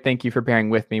Detroit. Thank you for bearing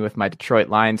with me with my Detroit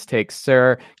Lions takes,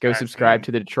 sir. Go subscribe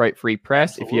to the Detroit Free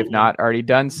Press if you have not already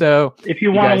done so. If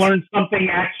you want to learn something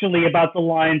actually about the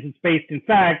Lions that's based in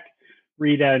fact,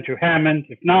 read Andrew Hammond.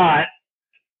 If not,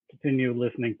 continue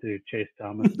listening to Chase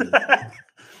Thomas.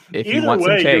 If you want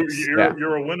some takes,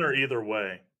 you're a winner either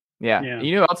way. Yeah.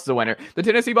 You know who else is a winner? The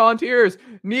Tennessee Volunteers.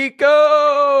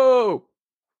 Nico!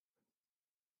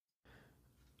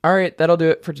 All right, that'll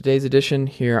do it for today's edition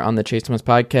here on the Chase Thomas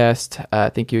Podcast.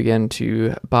 Thank you again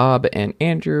to Bob and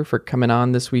Andrew for coming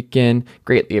on this weekend.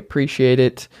 Greatly appreciate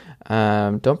it.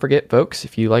 Don't forget, folks,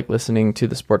 if you like listening to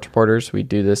the Sports Reporters, we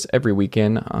do this every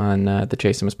weekend on the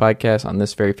Chase Thomas Podcast on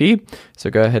this very feed.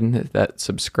 So go ahead and hit that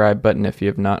subscribe button if you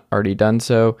have not already done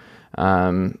so.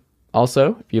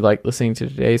 Also, if you like listening to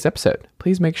today's episode,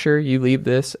 please make sure you leave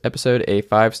this episode a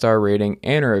 5-star rating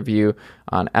and a review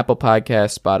on Apple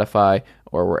Podcasts, Spotify,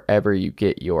 or wherever you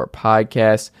get your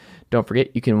podcasts. Don't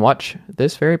forget, you can watch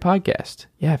this very podcast.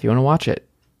 Yeah, if you want to watch it,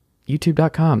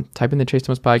 youtube.com. Type in the Chase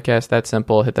Thomas Podcast. That's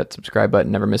simple. Hit that subscribe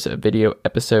button. Never miss a video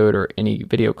episode or any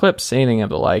video clips, anything of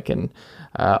the like, and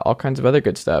all kinds of other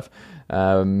good stuff.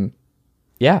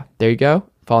 Yeah, there you go.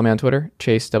 Follow me on Twitter,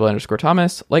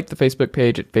 Chase_Thomas. Like the Facebook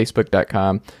page at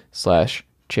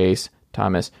facebook.com/Chase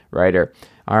Thomas Writer.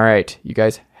 All right, you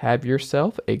guys have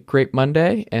yourself a great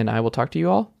Monday, and I will talk to you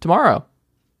all tomorrow.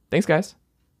 Thanks, guys.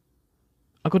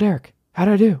 Uncle Derek, how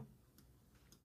did I do?